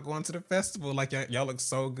that y'all going to the festival. Like, y'all look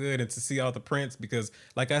so good. And to see all the prints, because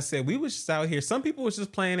like I said, we was just out here. Some people was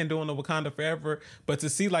just playing and doing the Wakanda Forever, but to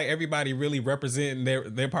see like everybody really representing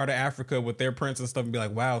their part of Africa with their prints and stuff and be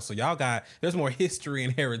like, wow, so there's more history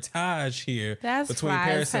and heritage here between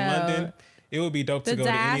Paris and London. It would be dope to go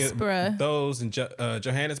to any of those in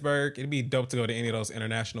Johannesburg. It'd be dope to go to any of those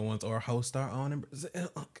international ones or host our own in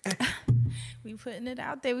Brazil. Okay. We putting it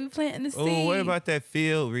out there. We planting the seed. Oh, what about that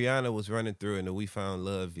field Rihanna was running through in the We Found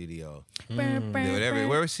Love video? Whatever,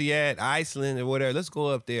 where was she at? Iceland or whatever. Let's go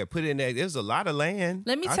up there. Put it in there. There's a lot of land.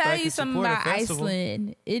 Let me tell you something about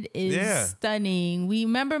Iceland. It is stunning. We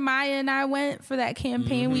remember Maya and I went for that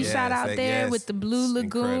campaign we shot out there with the Blue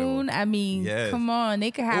Lagoon. Incredible. I mean, come on.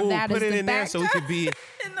 They could have that as the backdrop. So we could be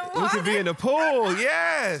in the We water. could be in the pool.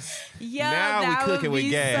 Yes. Yo, now that we cooking would with be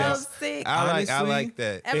gas. so sick. I like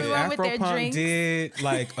that. Everyone with their AfroPunk drinks. did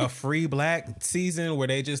like a free black season where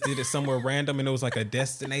they just did it somewhere random and it was like a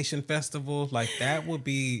destination festival, like that would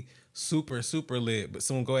be super, super lit. But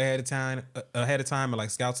someone go ahead of time and like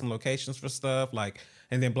scout some locations for stuff, like,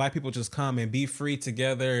 and then black people just come and be free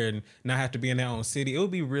together and not have to be in their own city. It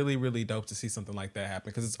would be really, really dope to see something like that happen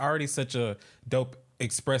because it's already such a dope,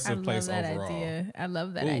 expressive place overall. Idea. I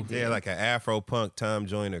love that idea. Yeah, like an Afro-punk Tom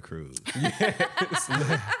Joyner cruise.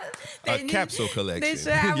 A capsule collection. They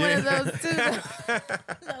should have one of those too.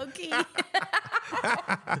 Low key.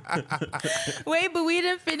 Wait, but we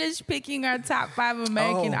didn't finish picking our top 5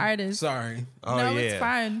 American artists. Sorry. No, it's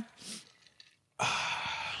fine.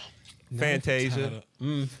 Fantasia.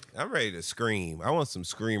 I'm ready to scream. I want some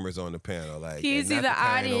screamers on the panel. Like, Can you see the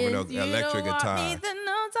audience? over no electric you don't guitar. want me, then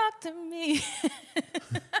don't talk to me.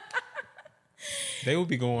 They will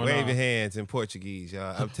be going Wave on. your hands in Portuguese,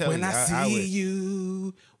 y'all. I'm telling When you. I see would,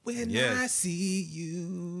 you, when Yes. I see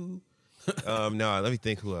you. No, let me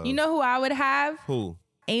think who else. You know who I would have? who?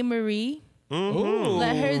 A. Marie. Ooh.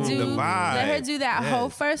 Let her The do vibe. that Yes. whole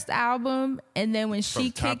first album, and then when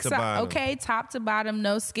she From top kicks to out, bottom. okay, top to bottom,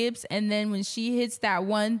 no skips, and then when she hits that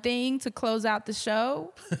one thing to close out the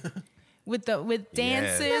show. With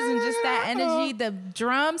dances and just that energy, the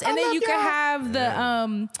drums, and then you can have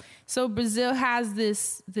the So Brazil has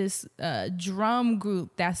this drum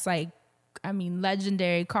group that's like, I mean,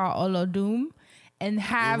 legendary called Olodum, and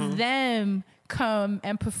have them come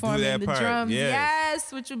and perform that in the part, drums. yes.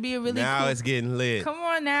 Yes, which would be a really Now cool. it's getting lit. Come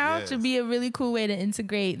on now, Yes. to be a really cool way to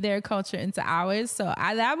integrate their culture into ours. So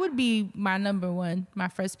that would be my number one. My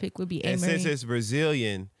first pick would be A. And Marie. since it's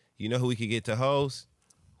Brazilian, you know who we could get to host?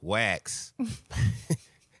 Wax.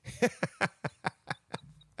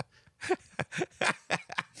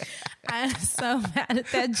 I'm so mad at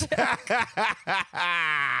that joke.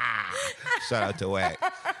 Shout out to Wax.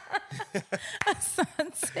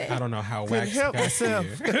 I don't know how Wax help got myself.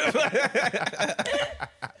 here.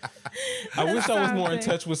 I wish I was more in Something.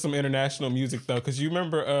 touch with some international music though, because you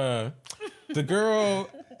remember the girl.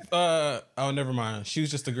 Oh, never mind. She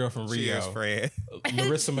was just a girl from Rio. Cheers, friend.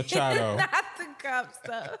 Larissa Machado. Not the cups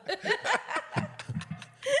though.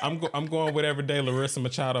 I'm going whatever day Larissa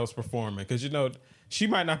Machado's performing because, you know, she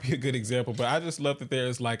might not be a good example, but I just love that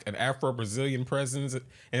there's like an Afro-Brazilian presence.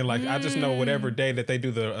 And like, I just know whatever day that they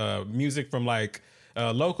do the music from like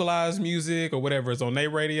localized music or whatever is on their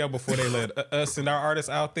radio before they let us and our artists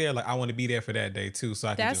out there. Like, I want to be there for that day too. So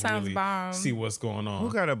I can That just sounds really bomb. see what's going on. Who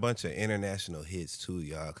got a bunch of international hits too,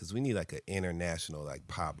 y'all? Because we need like an international like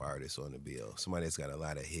pop artist on the bill. Somebody that's got a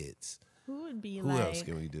lot of hits. Who would be Who like? else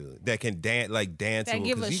can we do that can dance like dancing?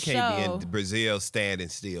 give Because a you can't show. be in Brazil standing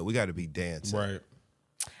still. We got to be dancing. Right.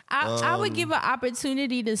 I would give an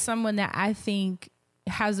opportunity to someone that I think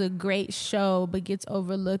has a great show but gets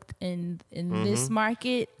overlooked in this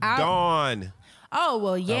market. Dawn. Oh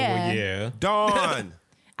well, yeah. Oh, yeah. Dawn.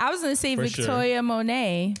 I was gonna say For Victoria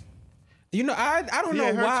Monet. You know, I don't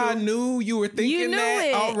Yeah, know her why I too. knew you were thinking You knew that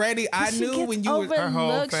it already. I She knew gets when you were. Her whole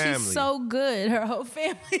overlooked. family. She's so good. Her whole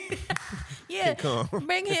family. Yeah,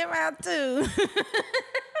 bring him out too.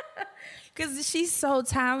 Because she's so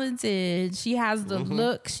talented. She has the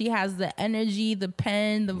look. She has the energy, the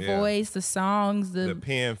pen, the Yeah. voice, the songs, The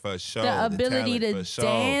pen for sure. the ability talent to for sure.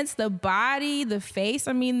 dance, the body, the face.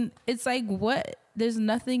 I mean, it's like what? There's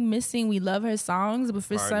nothing missing. We love her songs, but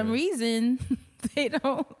for some Partner. reason, they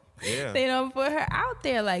don't. Yeah. They don't put her out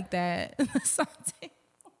there like that. Something.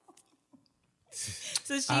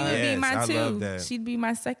 So she would be Yes, my I two. love that. She'd be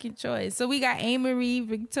my second choice. So we got A. Marie,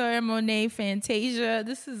 Victoria Monet, Fantasia.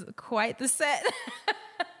 This is quite the set.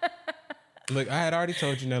 Look, I had already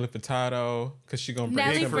told you Nelly Furtado because she gonna bring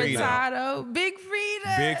Nelly some Frida. Furtado, Big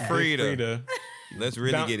Frida. Big Frida. Frida. Let's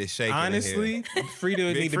really get it shaking. Honestly, Frida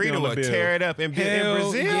would Big need to Frida be on the will bill. tear it up in Hell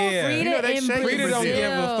Brazil. yeah. Frida You know they in shake Frida don't Brazil.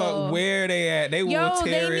 give a fuck where they at. They will Yo,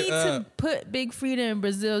 tear they it need up. to put Big Frida in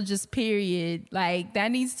Brazil, just period. Like,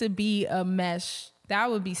 that needs to be a mesh. That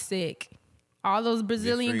would be sick. All those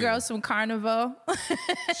Brazilian Frida. girls from Carnival.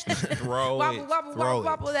 Throw Wobble, it. wobble, Throw wobble, it.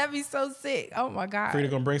 wobble. That'd be so sick. Oh my God. Frida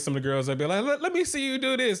gonna bring some of the girls. They'll be like, let me see you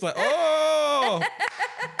do this. Like, oh,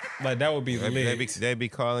 like that would be lit. They'd be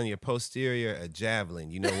calling your posterior a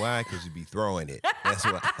javelin. You know why? Because you be throwing it. That's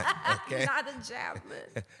why. Okay. Not a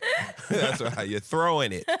javelin. That's why you're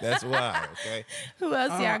throwing it. That's why. Okay. Who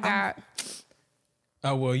else y'all got?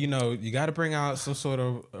 Oh well, you know, you got to bring out some sort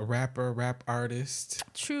of a rap artist.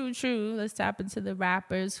 True. Let's tap into the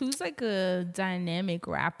rappers. Who's like a dynamic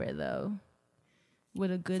rapper though?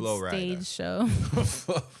 With a good Flow Rider. stage show.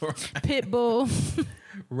 Pitbull.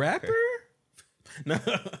 Rapper? No.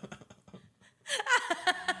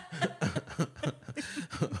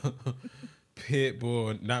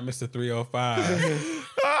 Pitbull, not Mr. 305.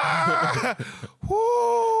 Woo!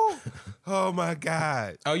 Oh my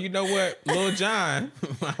God. Oh, you know what? Lil Jon.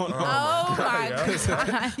 I don't know. Oh my God. Yes.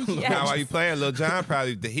 Now, while you playing, Lil Jon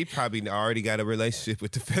he probably already got a relationship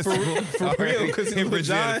with the festival. For real, because in Lil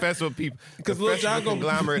Brazil, Jon, the festival people, because the Lil festival Jon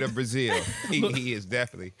conglomerate of Brazil. He is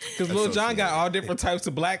definitely because Lil Jon got all different types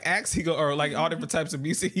of black acts. Or like all different types of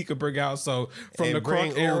music he could bring out. So from And the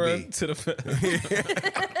bring crunk era Ubi. to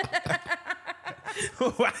the.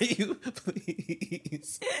 Why you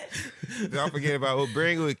please? Don't forget about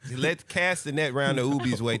let's cast the net round the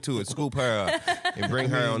Ubi's way too and scoop her up and bring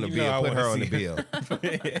her on the bill. Put her on the bill.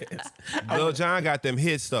 Yes. Lil Jon got them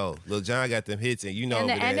hits though. Lil Jon got them hits, and you know And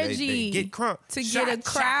the over there, energy they get crunk to get a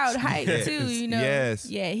crowd hype too, you know. Yes.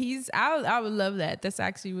 Yeah, I would love that. That's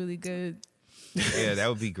actually really good. Yeah, that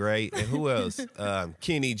would be great. And who else?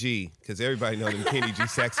 Kenny G, because everybody know them Kenny G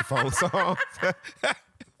saxophone songs.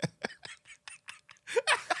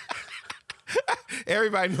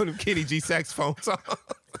 Everybody know them Kenny G saxophone songs.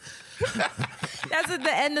 That's at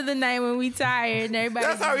the end of the night when we tired and everybody.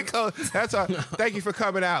 That's how we call. That's how. Thank you for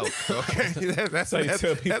coming out. Okay, that's So you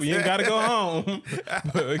tell people you ain't gotta go home.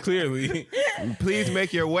 But clearly, Please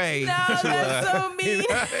make your way. No, that's so mean.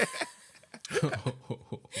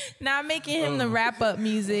 Not making him the wrap up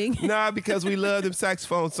music. Nah, because we love them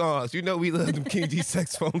saxophone songs. You know we love them Kenny G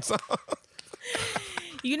saxophone songs.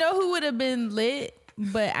 You know who would have been lit?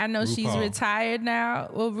 But I know she's RuPaul. retired now.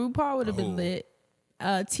 Well, RuPaul would have been lit.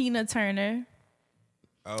 Tina Turner.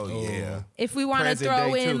 Oh yeah. If we want to Present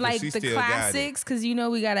throw day, too, in 'cause like she the still got it. classics, because you know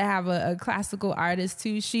we got to have a classical artist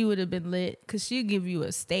too. She would have been lit because she'll give you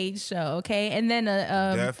a stage show, okay? And then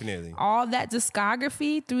Definitely. all that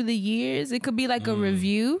discography through the years. It could be like a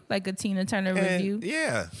review, like a Tina Turner review.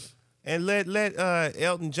 Yeah. And let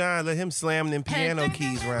Elton John, let him slam them piano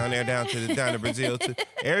keys around there down to Brazil too.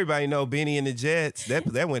 Everybody know Benny and the Jets.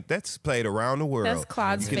 That's played around the world. That's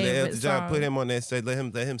Claude's You can let favorite Elton John song. put him on that stage.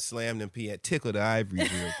 Let him slam them piano, tickle the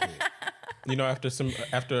ivories real quick. you know,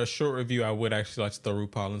 after a short review, I would actually like to throw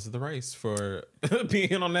RuPaul into the race for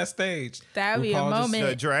being on that stage. That would be a RuPaul just- moment.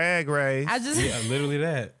 The drag race. I just Yeah, literally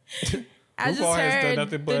that. I just RuPaul has done heard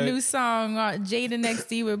nothing the but- new song. Jada and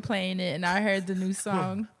XD were playing it, and I heard the new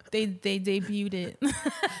song. They debuted it.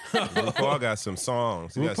 RuPaul got some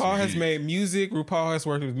songs. He got some RuPaul has beats. made music. RuPaul has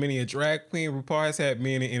worked with many a drag queen. RuPaul has had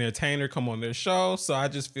many an entertainer come on their show. So I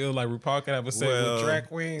just feel like RuPaul could have a say with drag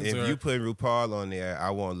queens. If you put RuPaul on there, I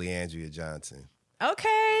want Leandria Johnson.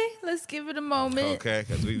 Okay, let's give it a moment. Okay,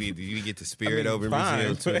 because we get the spirit over in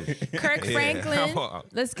fine, Brazil too. Kirk Yeah. Franklin,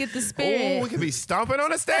 let's get the spirit. Oh, we could be stomping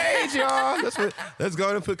on the stage, y'all. Let's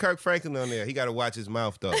go and put Kirk Franklin on there. He got to watch his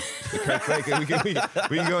mouth though. But Kirk Franklin, we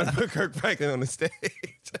can go and put Kirk Franklin on the stage.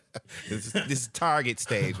 This is Target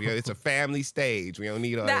stage. It's a family stage. We don't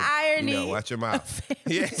need all The that. irony Watch your mouth.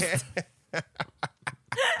 Yeah.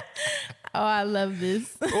 Oh, I love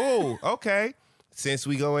this. Oh, okay. Since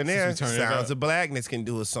we go in there, we turn it Sounds up. of Blackness can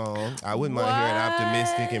do a song. I wouldn't mind hearing What?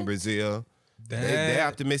 Optimistic in Brazil. They're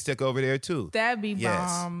optimistic over there too. That'd be Yes.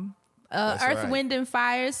 bomb. That's Earth, right. Wind, and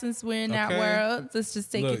Fire, since we're in that Okay. world. Let's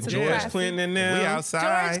just take it Look, to the George classic. Clinton in there. We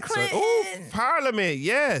outside. George Clinton. Oh, Parliament,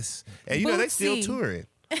 yes. And you know they still Bootsy. touring.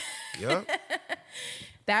 Yep.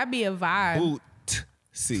 That'd be a vibe.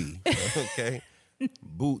 Bootsy. Okay.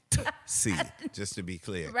 Bootsy. Just to be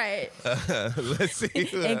clear. Right. Let's see.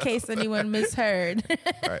 In case anyone misheard.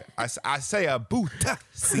 All right. I say a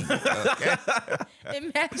bootsy. Okay.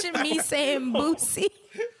 Imagine me saying Bootsy.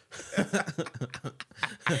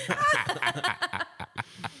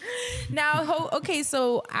 Now, okay,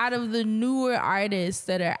 so out of the newer artists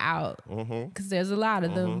that are out, because there's a lot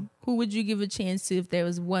of them, who would you give a chance to if there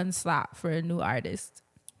was one slot for a new artist?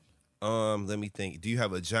 Let me think. Do you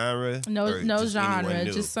have a genre? No, or no just anyone genre,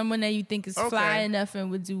 new? just someone that you think is fly Okay. enough and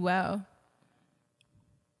would do well.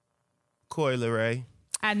 Coi Leray.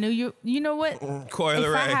 I knew you. You know what? Coi If I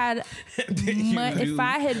Leray. had, if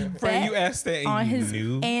I had Friend, you bet asked that and on you his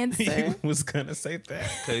knew answer. he was gonna say that.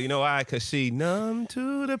 Cause you know why? Cause she numb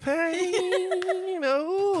to the pain.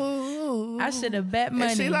 Oh, I should have bet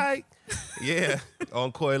money. And she like, yeah,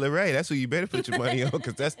 on Coi Leray. That's who you better put your money on,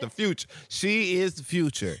 because that's the future. She is the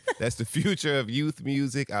future. That's the future of youth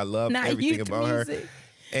music. I love Not everything youth about music.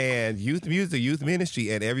 her. And youth music, youth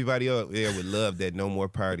ministry, and everybody out there would love that No More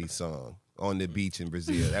Party song on the beach in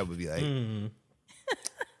Brazil. That would be like,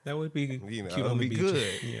 That would be You know, cute it'll on the be beach.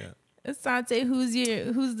 good. Yeah. Asante,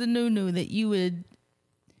 who's the new that you would?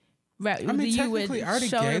 I mean, you would technically, I already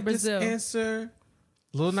show to gave this Brazil? answer.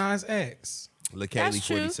 Lil Nas X. LaKaylee That's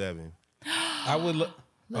true. 47. I would look.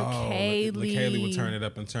 LaKaylee would turn it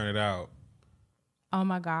up and turn it out. Oh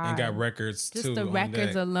my God. And got records just too. The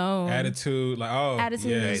records alone. Attitude, like,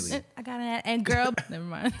 Attitude. Yeah. I got an and girl. Never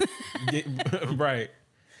mind. Yeah, right.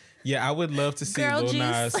 Yeah, I would love to see Girl Lil juice.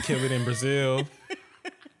 Nas kill it in Brazil.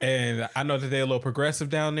 And I know that they're a little progressive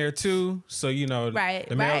down there too. So, you know,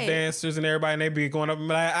 the male dancers and everybody, and they be going up and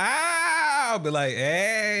be like, I'll be like,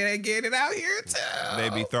 hey, they get it out here too. They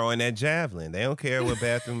be throwing that javelin. They don't care what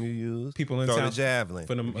bathroom you use. People in throw town the javelin.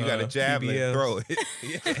 For them, you got a javelin, BBLs. throw it.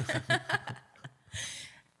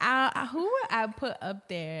 Who would I put up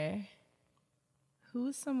there?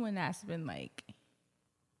 Who's someone that's been like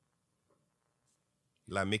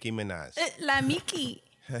La Nicki Minaj. La Nicki.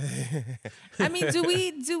 I mean,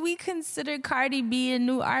 do we consider Cardi B a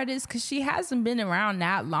new artist? Because she hasn't been around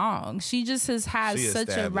that long. She just has had such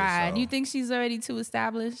a ride. You think she's already too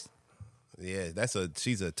established? Yeah,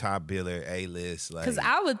 she's a top biller, A-list. Because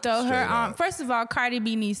I would throw her on. First of all, Cardi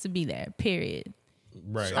B needs to be there. Period.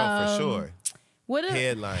 Right. Oh, for sure. What a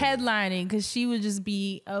headlining, because she would just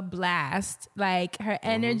be a blast. Like her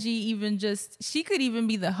energy, even just she could even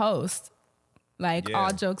be the host. Like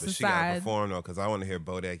all jokes aside, she gotta perform though, because I want to hear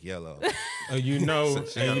Bodak Yellow. You know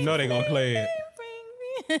they gonna play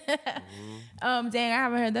it. Dang, I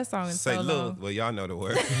haven't heard that song in so long. Well, y'all know the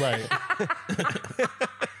word, right?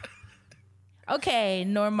 Okay,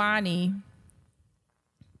 Normani.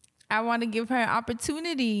 I want to give her an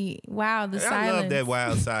opportunity. Wow, the silence. I love that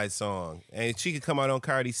Wild Side song, and she could come out on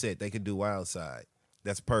Cardi's set. They could do Wild Side.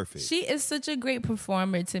 That's perfect. She is such a great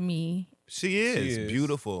performer to me. She is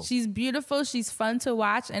beautiful. She's beautiful. She's fun to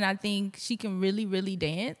watch, and I think she can really, really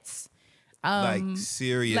dance.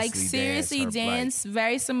 Seriously dance.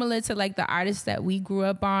 Very similar to like the artists that we grew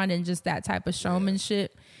up on, and just that type of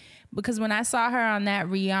showmanship. Because when I saw her on that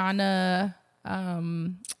Rihanna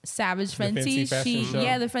Savage Fenty,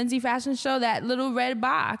 the Fenty fashion show, that little red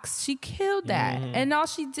box, she killed that. And all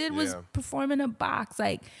she did was perform in a box.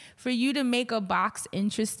 Like, for you to make a box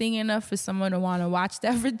interesting enough for someone to want to watch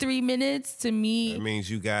that for 3 minutes, to me, it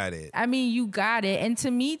means you got it. I mean, you got it. And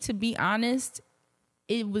to me, to be honest,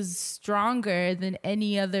 it was stronger than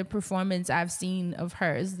any other performance I've seen of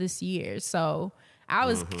hers this year. So I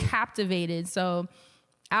was captivated. So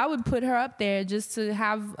I would put her up there just to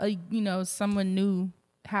have someone new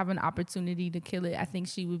have an opportunity to kill it. I think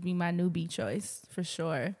she would be my newbie choice for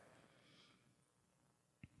sure.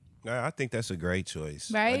 No, I think that's a great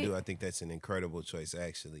choice. Right? I do. I think that's an incredible choice,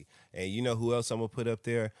 actually. And you know who else I'm gonna put up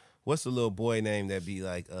there? What's the little boy name that be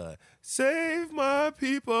like, "Save my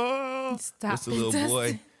people"? Stop. What's the little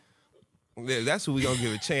boy? Yeah, that's who we gonna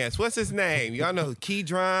give a chance. What's his name? Y'all know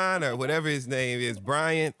Keydron or whatever his name is,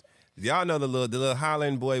 Bryant. Y'all know the little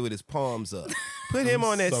hollering boy with his palms up. Put him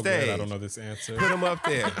on that stage. I don't know this answer. Put him up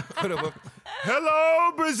there. Put him up.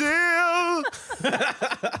 Hello, Brazil.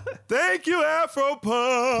 Thank you,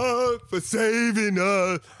 AfroPunk, for saving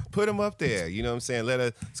us. Put him up there. You know what I'm saying?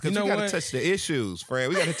 Because we got to touch the issues, friend.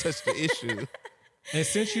 We got to touch the issue. And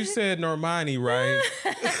since you said Normani, right,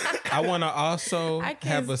 I want to also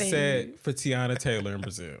have a set for Tiana Taylor in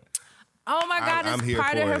Brazil. Oh my God, it's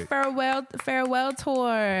part of her farewell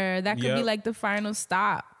tour. That could be like the final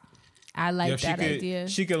stop. I like that idea.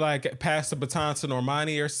 She could like pass the baton to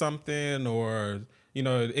Normani or something, or,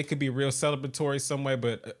 it could be real celebratory some way.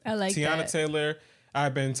 But I like Tiana Taylor,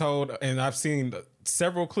 I've been told, and I've seen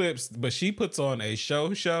several clips, but she puts on a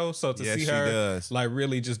show. So to see her like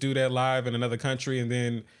really just do that live in another country, and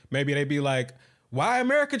then maybe they be like, why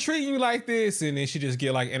America treating you like this? And then she just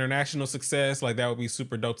get like international success. Like, that would be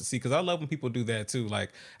super dope to see. Cause I love when people do that too.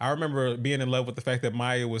 Like, I remember being in love with the fact that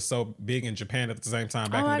Maya was so big in Japan at the same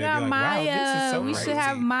time back in the day. God, like, Maya. Wow, this is so we crazy. should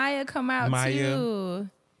have Maya come out too.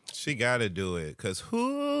 She got to do it. Cause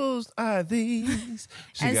whose are these?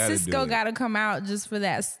 And Cisco got to come out just for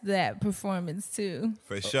that performance too.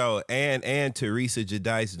 For sure. And Teresa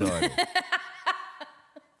Jedi's daughter.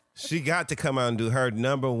 She got to come out and do her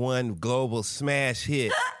 #1 global smash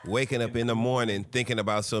hit, waking up in the morning thinking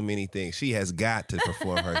about so many things. She has got to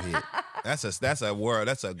perform her hit. That's a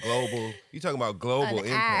global. You talking about global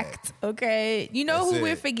impact? Act, okay. You know who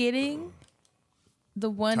we're forgetting?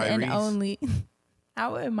 The one Tyrese. and only. I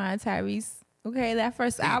wouldn't mind Tyrese. Okay, that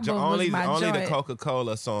first album was my only joint. the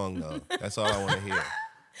Coca-Cola song though. That's all I want to hear.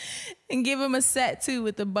 And give him a set too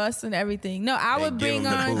with the bus and everything. No, I would bring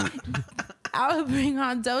on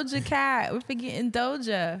Doja Cat. We're forgetting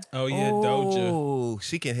Doja. Oh yeah, Doja. Oh,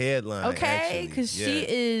 she can headline. Okay, because she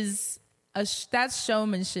is that's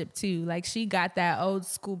showmanship too. Like, she got that old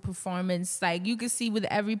school performance. Like, you can see with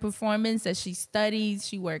every performance that she studies,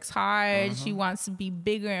 she works hard, she wants to be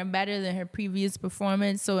bigger and better than her previous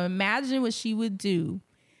performance. So imagine what she would do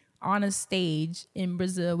on a stage in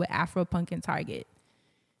Brazil with AfroPunk and Target.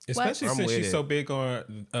 Especially since she's so big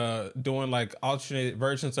on doing like alternate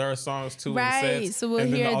versions of her songs too. Right. In sets, so we'll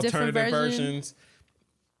and hear then a different versions.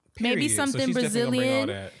 Maybe something so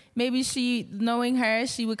Brazilian. Maybe she, knowing her,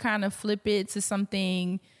 she would kind of flip it to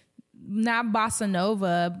something not bossa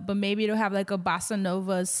nova, but maybe it'll have like a bossa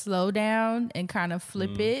nova slow down and kind of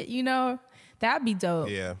flip it, you know? That'd be dope.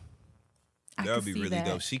 Yeah. That would be really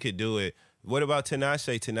dope. She could do it. What about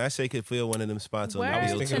Tinashe? Tinashe could fill one of them spots on the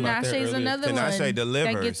bill too. Tinashe's another one. Tinashe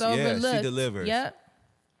delivers. That gets overlooked. Yeah, she delivers. Yep.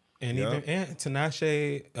 And even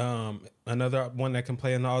Tinashe, another one that can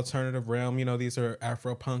play in the alternative realm. You know, these are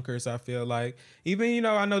Afro-punkers, I feel like. Even, you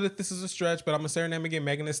know, I know that this is a stretch, but I'm going to say her name again,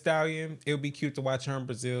 Megan Thee Stallion. It would be cute to watch her in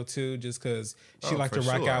Brazil, too, just because she like to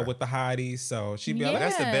rock out with the hotties. So she'd be like,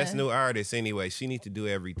 that's the best new artist anyway. She needs to do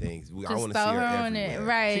everything. I want to see her everywhere.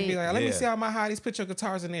 Right. She'd be like, let me see all my hotties. Put your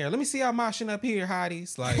guitars in there. Let me see y'all moshing up here,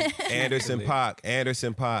 hotties. Like Anderson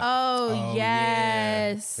 .Paak. Oh,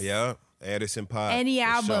 yes. Yeah. Anderson .Paak. Any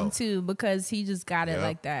album too, because he just got it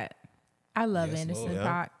like that. I love Anderson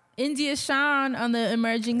 .Paak. India Shawn on the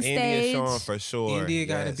emerging stage. India Shawn for sure. India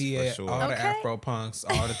got to be at all the Afro-punks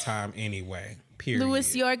all the time anyway. Period.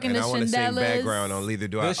 Louis York and the I want to sing background on Neither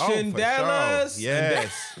Do I. The Shindellas. Sure.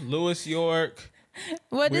 Yes. Louis York.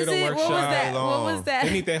 What is it? What was that? What was that?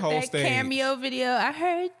 They need that whole stage. Cameo video. I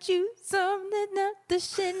heard you something up the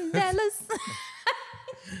Shindellas.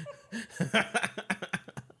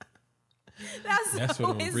 That's what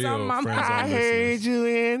always real on my mind. I heard you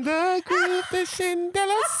in the group, the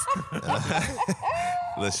Shindellas.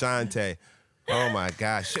 LaShante. Oh my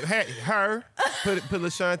gosh. Her. Put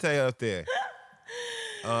LaShante up there.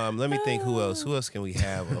 Let me think who else. Who else can we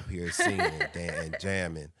have up here singing and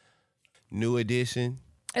jamming? New Edition.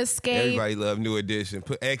 Escape. Everybody love New Edition.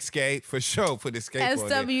 Put Escape for sure. Put Escape on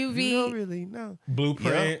there. SWV. You don't really know.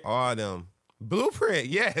 Blueprint. Yep, all them. Blueprint,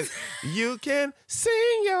 yes. You can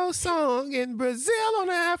sing your song in Brazil on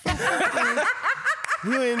the Afro.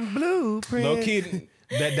 You in Blueprint. Low key,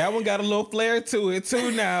 that one got a little flair to it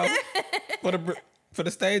too now. For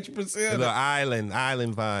the stage Brazil. The island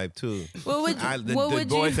vibe too. What would the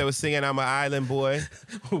boys that was singing "I'm an Island Boy."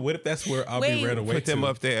 What if that's where I'll be ran away? Put them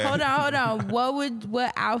up there. Hold on.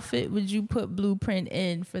 What outfit would you put Blueprint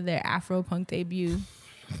in for their Afro-punk debut?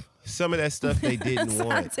 Some of that stuff they didn't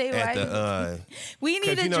want at the. We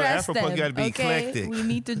need to dress them. Afro-punk got to be eclectic. We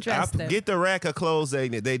need to dress them. Get the rack of clothes they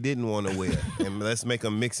didn't want to wear, and let's make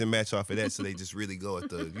them mix and match off of that, so they just really go at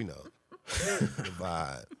the the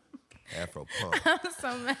vibe. Afro-punk. I'm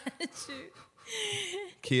so mad at you.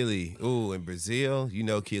 Keely, in Brazil,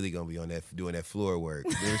 Keely gonna be on that doing that floor work.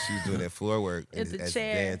 Remember she was doing that floor work as a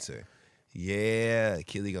dancer. Yeah,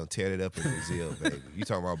 Keely gonna tear it up in Brazil, baby. You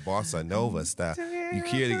talking about bossa nova style? You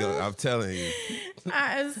Keely gonna? I'm telling you.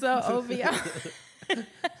 I am so over y'all.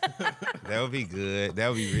 That would be good. That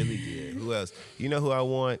would be really good. Who else? You know who I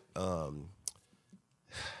want?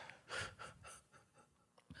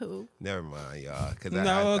 Who? Never mind, y'all. Because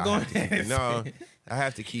I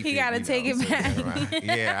have to keep. He got to take it back.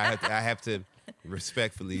 Yeah, I have to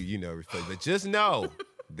respectfully, respect. But just know,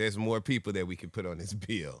 there's more people that we can put on this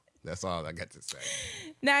bill. That's all I got to say.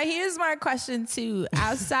 Now, here's my question too.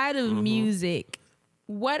 Outside of music,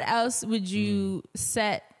 what else would you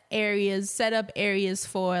set up areas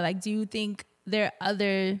for? Like, do you think there are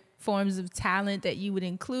other forms of talent that you would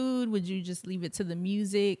include? Would you just leave it to the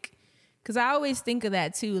music? Because I always think of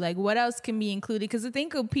that too. Like, what else can be included? Because I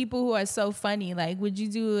think of people who are so funny. Like, would you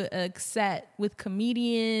do a set with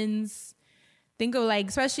comedians? Think of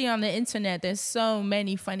especially on the internet, there's so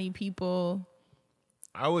many funny people.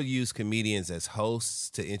 I would use comedians as hosts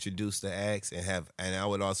to introduce the acts, and I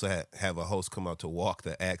would also have a host come out to walk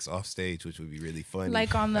the acts off stage, which would be really funny.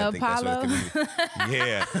 Like on the Apollo?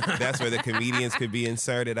 That's where the comedians could be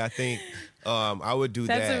inserted, I think. I would do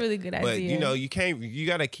that. That's a really good idea. But you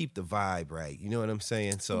got to keep the vibe right. You know what I'm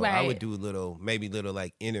saying? So I would do maybe little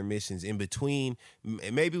like intermissions in between.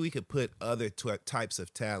 Maybe we could put other types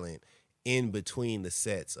of talent in between the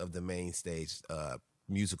sets of the main stage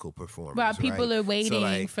musical performers. While people are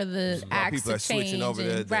waiting for the acts to change. Switching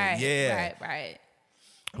over right.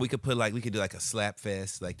 We could do like a slap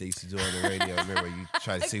fest like they used to do on the radio. Remember, you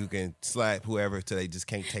try to see who can slap whoever till they just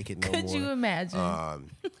can't take it no more. Could you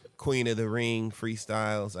imagine? Queen of the Ring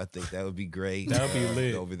freestyles. I think that would be great. That would be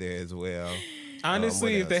lit over there as well.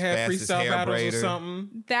 Honestly, if they had freestyle battles or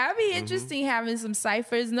something. That'd be interesting having some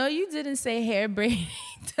ciphers. No, you didn't say hair braiding.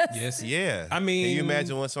 Yes, yeah. I mean, can you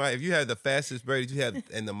imagine if you had the fastest braid you have,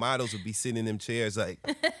 and the models would be sitting in them chairs like.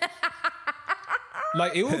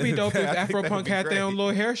 Like, it would be dope if AfroPunk had their own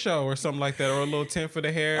little hair show or something like that, or a little tent for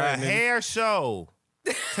the hair. Hair show.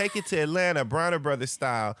 Take it to Atlanta, Bronner Brothers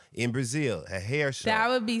style in Brazil, a hair show. That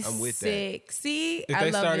would be I'm with sick. That. See, if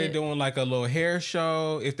they started doing like a little hair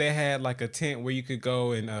show, if they had like a tent where you could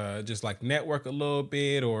go and just like network a little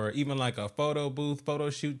bit, or even like a photo booth, photo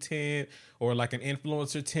shoot tent, or like an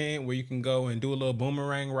influencer tent where you can go and do a little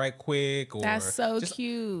boomerang right quick. Or that's so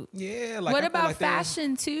cute. Yeah. Like, what about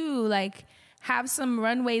fashion too? Like, have some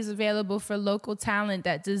runways available for local talent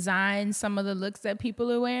that design some of the looks that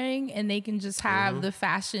people are wearing, and they can just have the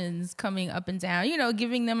fashions coming up and down, you know,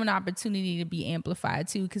 giving them an opportunity to be amplified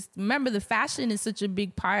too. Because remember, the fashion is such a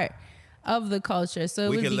big part of the culture.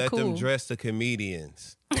 So we would can be let cool. them dress the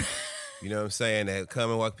comedians. You know what I'm saying? That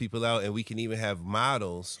come and walk people out, and we can even have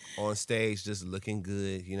models on stage just looking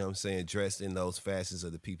good, you know what I'm saying, dressed in those fashions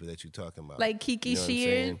of the people that you're talking about. Like Kiki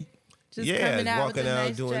Shear. Just yeah, coming out walking with a out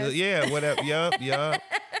nice doing dress. whatever. Yup.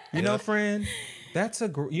 You know, friend, that's a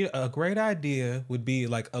great idea. Would be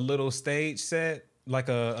like a little stage set, like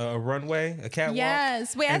a runway, a catwalk.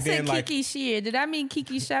 Yes. Wait, I said like, Kiki Shear. Did I mean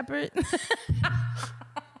Kiki Shepherd?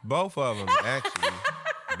 Both of them actually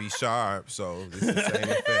be sharp, so it's the same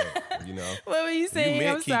effect. You know. What were you saying?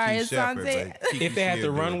 I'm sorry, Asante. If they had the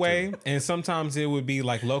runway, and sometimes it would be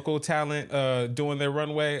like local talent doing their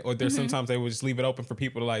runway, or there's sometimes they would just leave it open for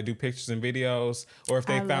people to like do pictures and videos, or if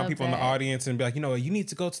they found people in the audience and be like, you know, you need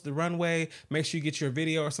to go to the runway, make sure you get your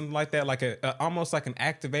video or something like that, like almost like an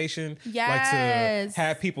activation, like to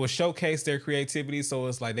have people showcase their creativity. So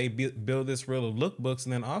it's like they build this reel of lookbooks,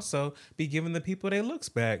 and then also be giving the people their looks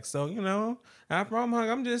back. So you know,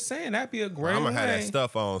 I'm just saying that'd be a great. I'm gonna have that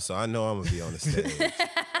stuff on, so I know I'm gonna be on the stage.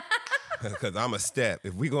 Because I'm a step.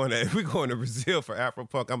 If we going to Brazil for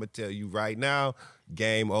AfroPunk, I'm gonna tell you right now,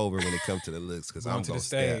 game over when it comes to the looks. Because I'm gonna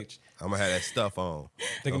step. I'm gonna have that stuff on.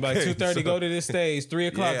 They can be like 2:30, go to this stage.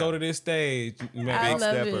 3:00, go to this stage. Big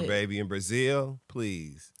stepper, baby, in Brazil,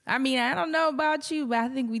 please. I mean, I don't know about you, but I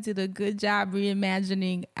think we did a good job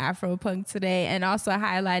reimagining AfroPunk today, and also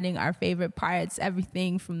highlighting our favorite parts,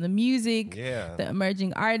 everything from the music, the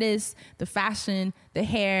emerging artists, the fashion, the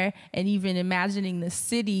hair, and even imagining the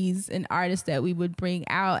cities and artists that we would bring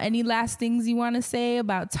out. Any last things you want to say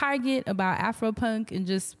about Target, about AfroPunk, and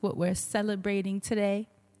just what we're celebrating today?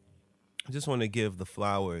 I just want to give the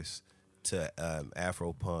flowers to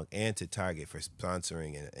AfroPunk and to Target for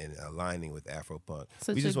sponsoring and aligning with AfroPunk.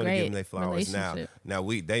 We just want to give them their flowers now. Now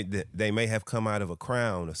they may have come out of a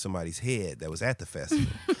crown of somebody's head that was at the festival,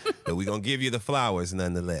 but we're gonna give you the flowers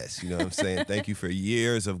nonetheless. You know what I'm saying? Thank you for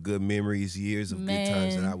years of good memories, years of good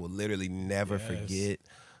times that I will literally never forget.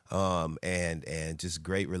 And just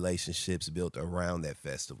great relationships built around that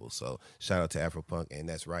festival. So shout out to AfroPunk, and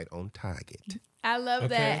that's right on target. I love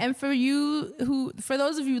that. And for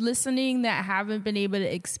those of you listening that haven't been able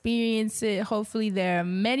to experience it, hopefully there are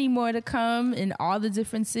many more to come in all the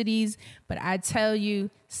different cities. But I tell you,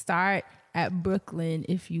 start at Brooklyn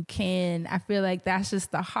if you can. I feel like that's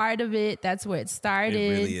just the heart of it. That's where it started. It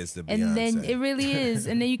really is the Beyonce. And then it really is.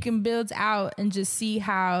 And then you can build out and just see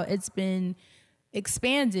how it's been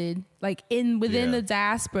expanded, like within the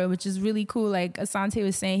diaspora, which is really cool. Like Asante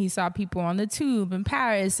was saying, he saw people on the tube in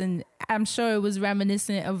Paris, and I'm sure it was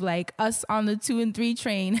reminiscent of like us on the 2 and 3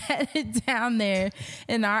 train headed down there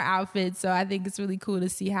in our outfits. So I think it's really cool to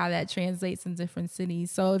see how that translates in different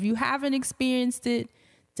cities. So if you haven't experienced it,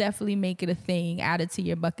 definitely make it a thing. Add it to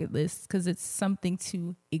your bucket list because it's something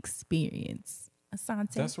to experience.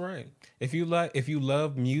 Asante. That's right. If you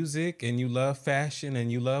love music and you love fashion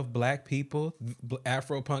and you love Black people,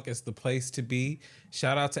 AfroPunk is the place to be.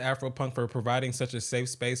 Shout out to AfroPunk for providing such a safe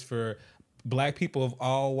space for Black people of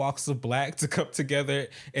all walks of Black to come together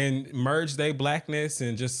and merge their Blackness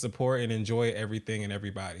and just support and enjoy everything and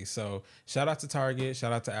everybody. So shout out to Target,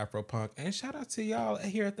 shout out to AfroPunk, and shout out to y'all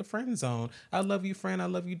here at the Friend Zone. I love you, friend. I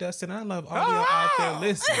love you, Dustin. I love all y'all out there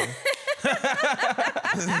listening.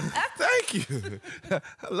 Thank you. I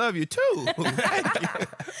love you too. Thank you.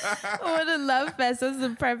 What a love fest. That's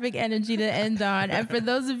the perfect energy to end on. And for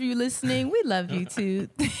those of you listening, we love you too.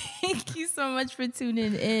 Thank you so much for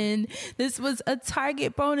tuning in. This was a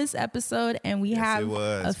Target bonus episode, and we have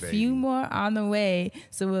a few more on the way.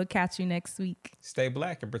 So we'll catch you next week. Stay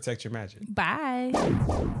Black and protect your magic. Bye.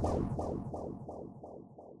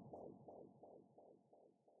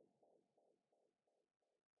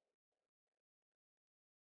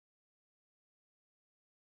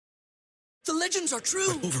 The legends are true.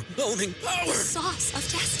 Overwhelming power! The sauce of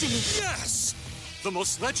destiny. Yes! The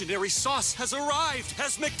most legendary sauce has arrived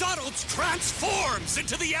as McDonald's transforms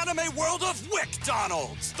into the anime world of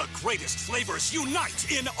WickDonald's. The greatest flavors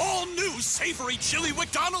unite in all new savory chili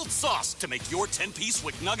McDonald's sauce to make your 10-piece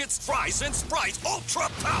Wick Nuggets, fries, and Sprite ultra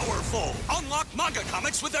powerful. Unlock manga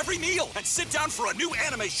comics with every meal and sit down for a new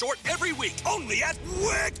anime short every week only at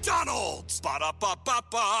WickDonald's.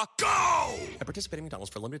 Ba-da-ba-ba-ba, go! At participating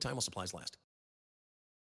McDonald's for a limited time while supplies last.